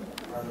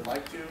would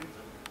like to.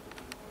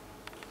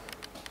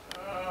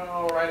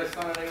 Oh, right, it's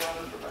not an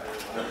A1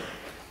 provider.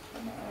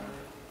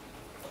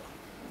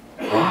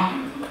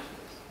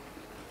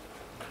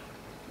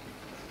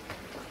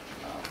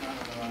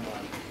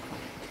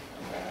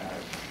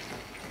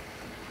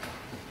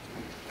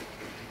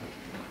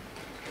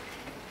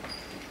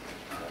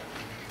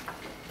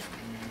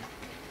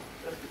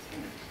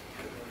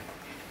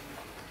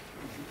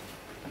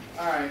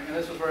 Alright, and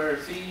this is where,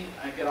 see,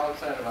 I get all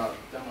excited about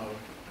demo,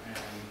 and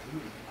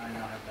I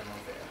now have demo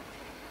fail.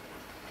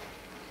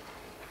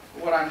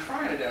 What I'm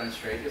trying to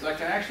demonstrate is I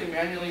can actually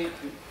manually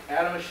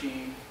add a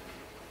machine,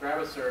 grab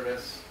a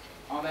service.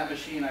 On that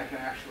machine, I can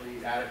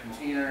actually add a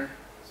container.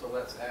 So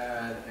let's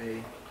add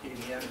a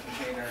KVM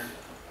container,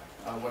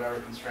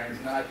 whatever constraints.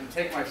 And then I can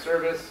take my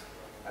service,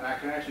 and I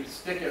can actually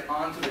stick it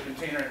onto the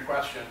container in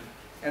question.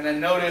 And then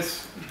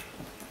notice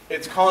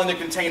it's calling the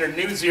container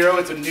new0.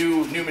 It's a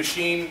new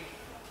machine.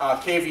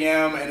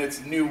 KVM, and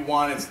it's new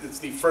 1. It's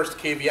the first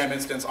KVM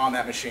instance on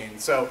that machine.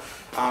 So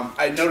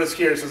I notice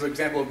here, this is an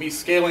example of me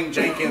scaling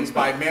Jenkins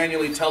by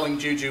manually telling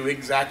Juju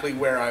exactly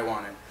where I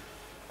want it.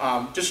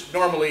 Just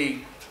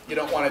normally, you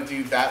don't want to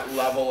do that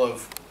level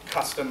of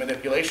custom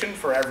manipulation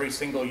for every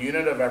single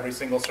unit of every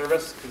single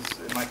service,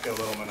 because it might go a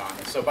little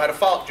monotonous. So by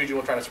default, Juju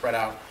will try to spread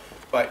out.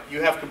 But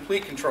you have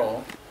complete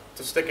control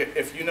to stick it,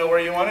 if you know where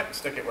you want it,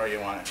 stick it where you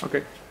want it.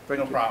 Okay,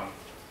 no problem.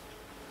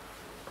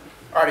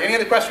 All right, any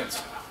other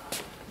questions?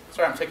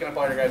 Sorry, I'm taking up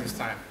all your guys'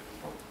 time.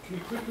 Can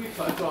you quickly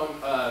touch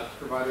on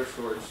provider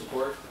storage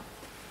support?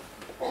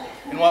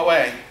 In what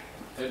way?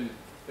 In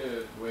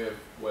the way of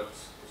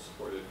what's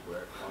supported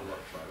where on what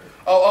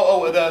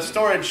provider? The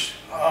storage.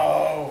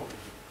 Oh,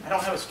 I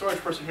don't have a storage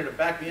person here to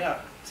back me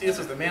up. See, this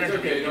is the manager.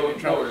 It's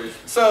okay, no worries.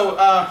 So,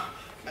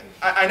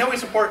 I know we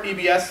support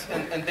EBS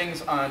and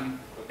things on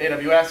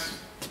AWS,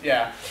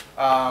 yeah,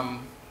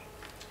 on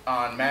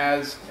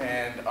MAS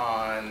and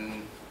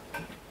on.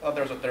 Oh,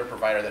 there was a third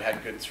provider that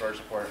had good storage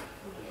support.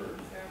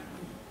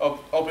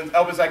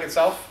 OpenStack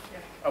itself?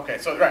 Okay,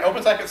 so right,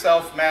 OpenStack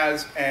itself,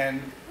 MAS,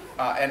 and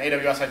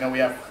AWS I know we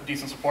have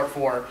decent support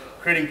for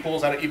creating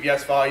pools out of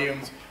EBS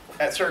volumes.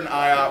 At certain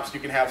IOPS, you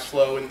can have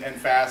slow and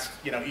fast,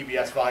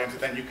 EBS volumes, and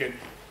then you could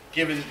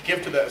give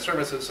to the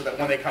services so that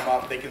when they come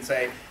up, they can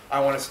say, I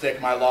want to stick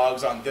my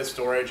logs on this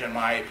storage and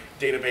my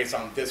database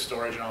on this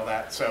storage and all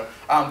that. So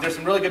there's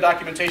some really good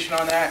documentation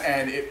on that,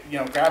 and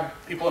grab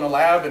people in a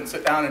lab and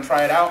sit down and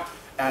try it out,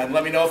 and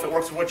let me know if it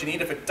works for what you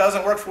need. If it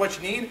doesn't work for what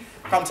you need,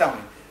 come tell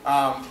me.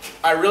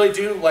 I really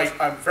do,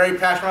 I'm very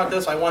passionate about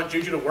this. I want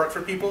Juju to work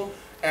for people,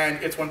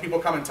 and it's when people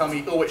come and tell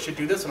me, oh, it should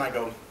do this, and I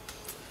go,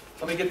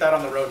 let me get that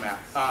on the roadmap.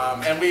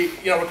 And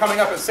we're coming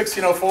up at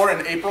 1604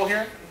 in April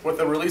here with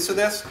the release of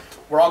this.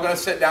 We're all going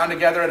to sit down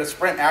together at a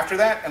sprint after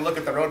that and look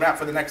at the roadmap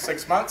for the next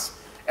 6 months.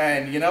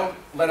 And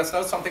let us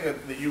know something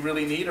that you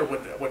really need or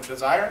would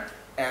desire,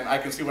 and I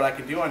can see what I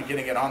can do on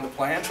getting it on the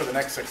plan for the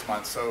next 6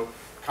 months. So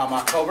come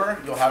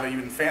October, you'll have an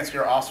even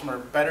fancier,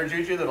 awesomer, better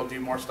Juju that'll do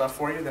more stuff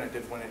for you than it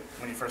did when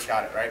you first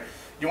got it, right?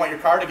 You want your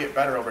car to get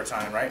better over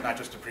time, right? Not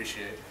just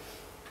appreciate.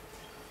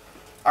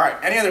 All right,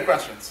 any other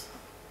questions?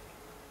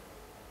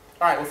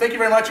 All right, well, thank you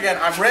very much again.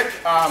 I'm Rick.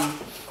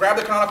 Grab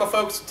the Canonical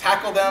folks,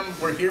 tackle them.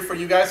 We're here for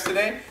you guys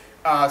today.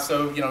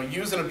 So,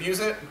 use and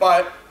abuse it.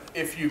 But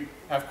if you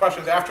have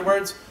questions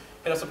afterwards,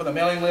 hit us up on the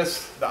mailing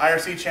list, the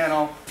IRC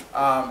channel.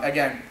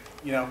 Again,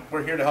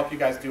 we're here to help you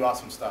guys do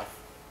awesome stuff.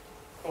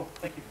 Cool,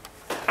 thank you.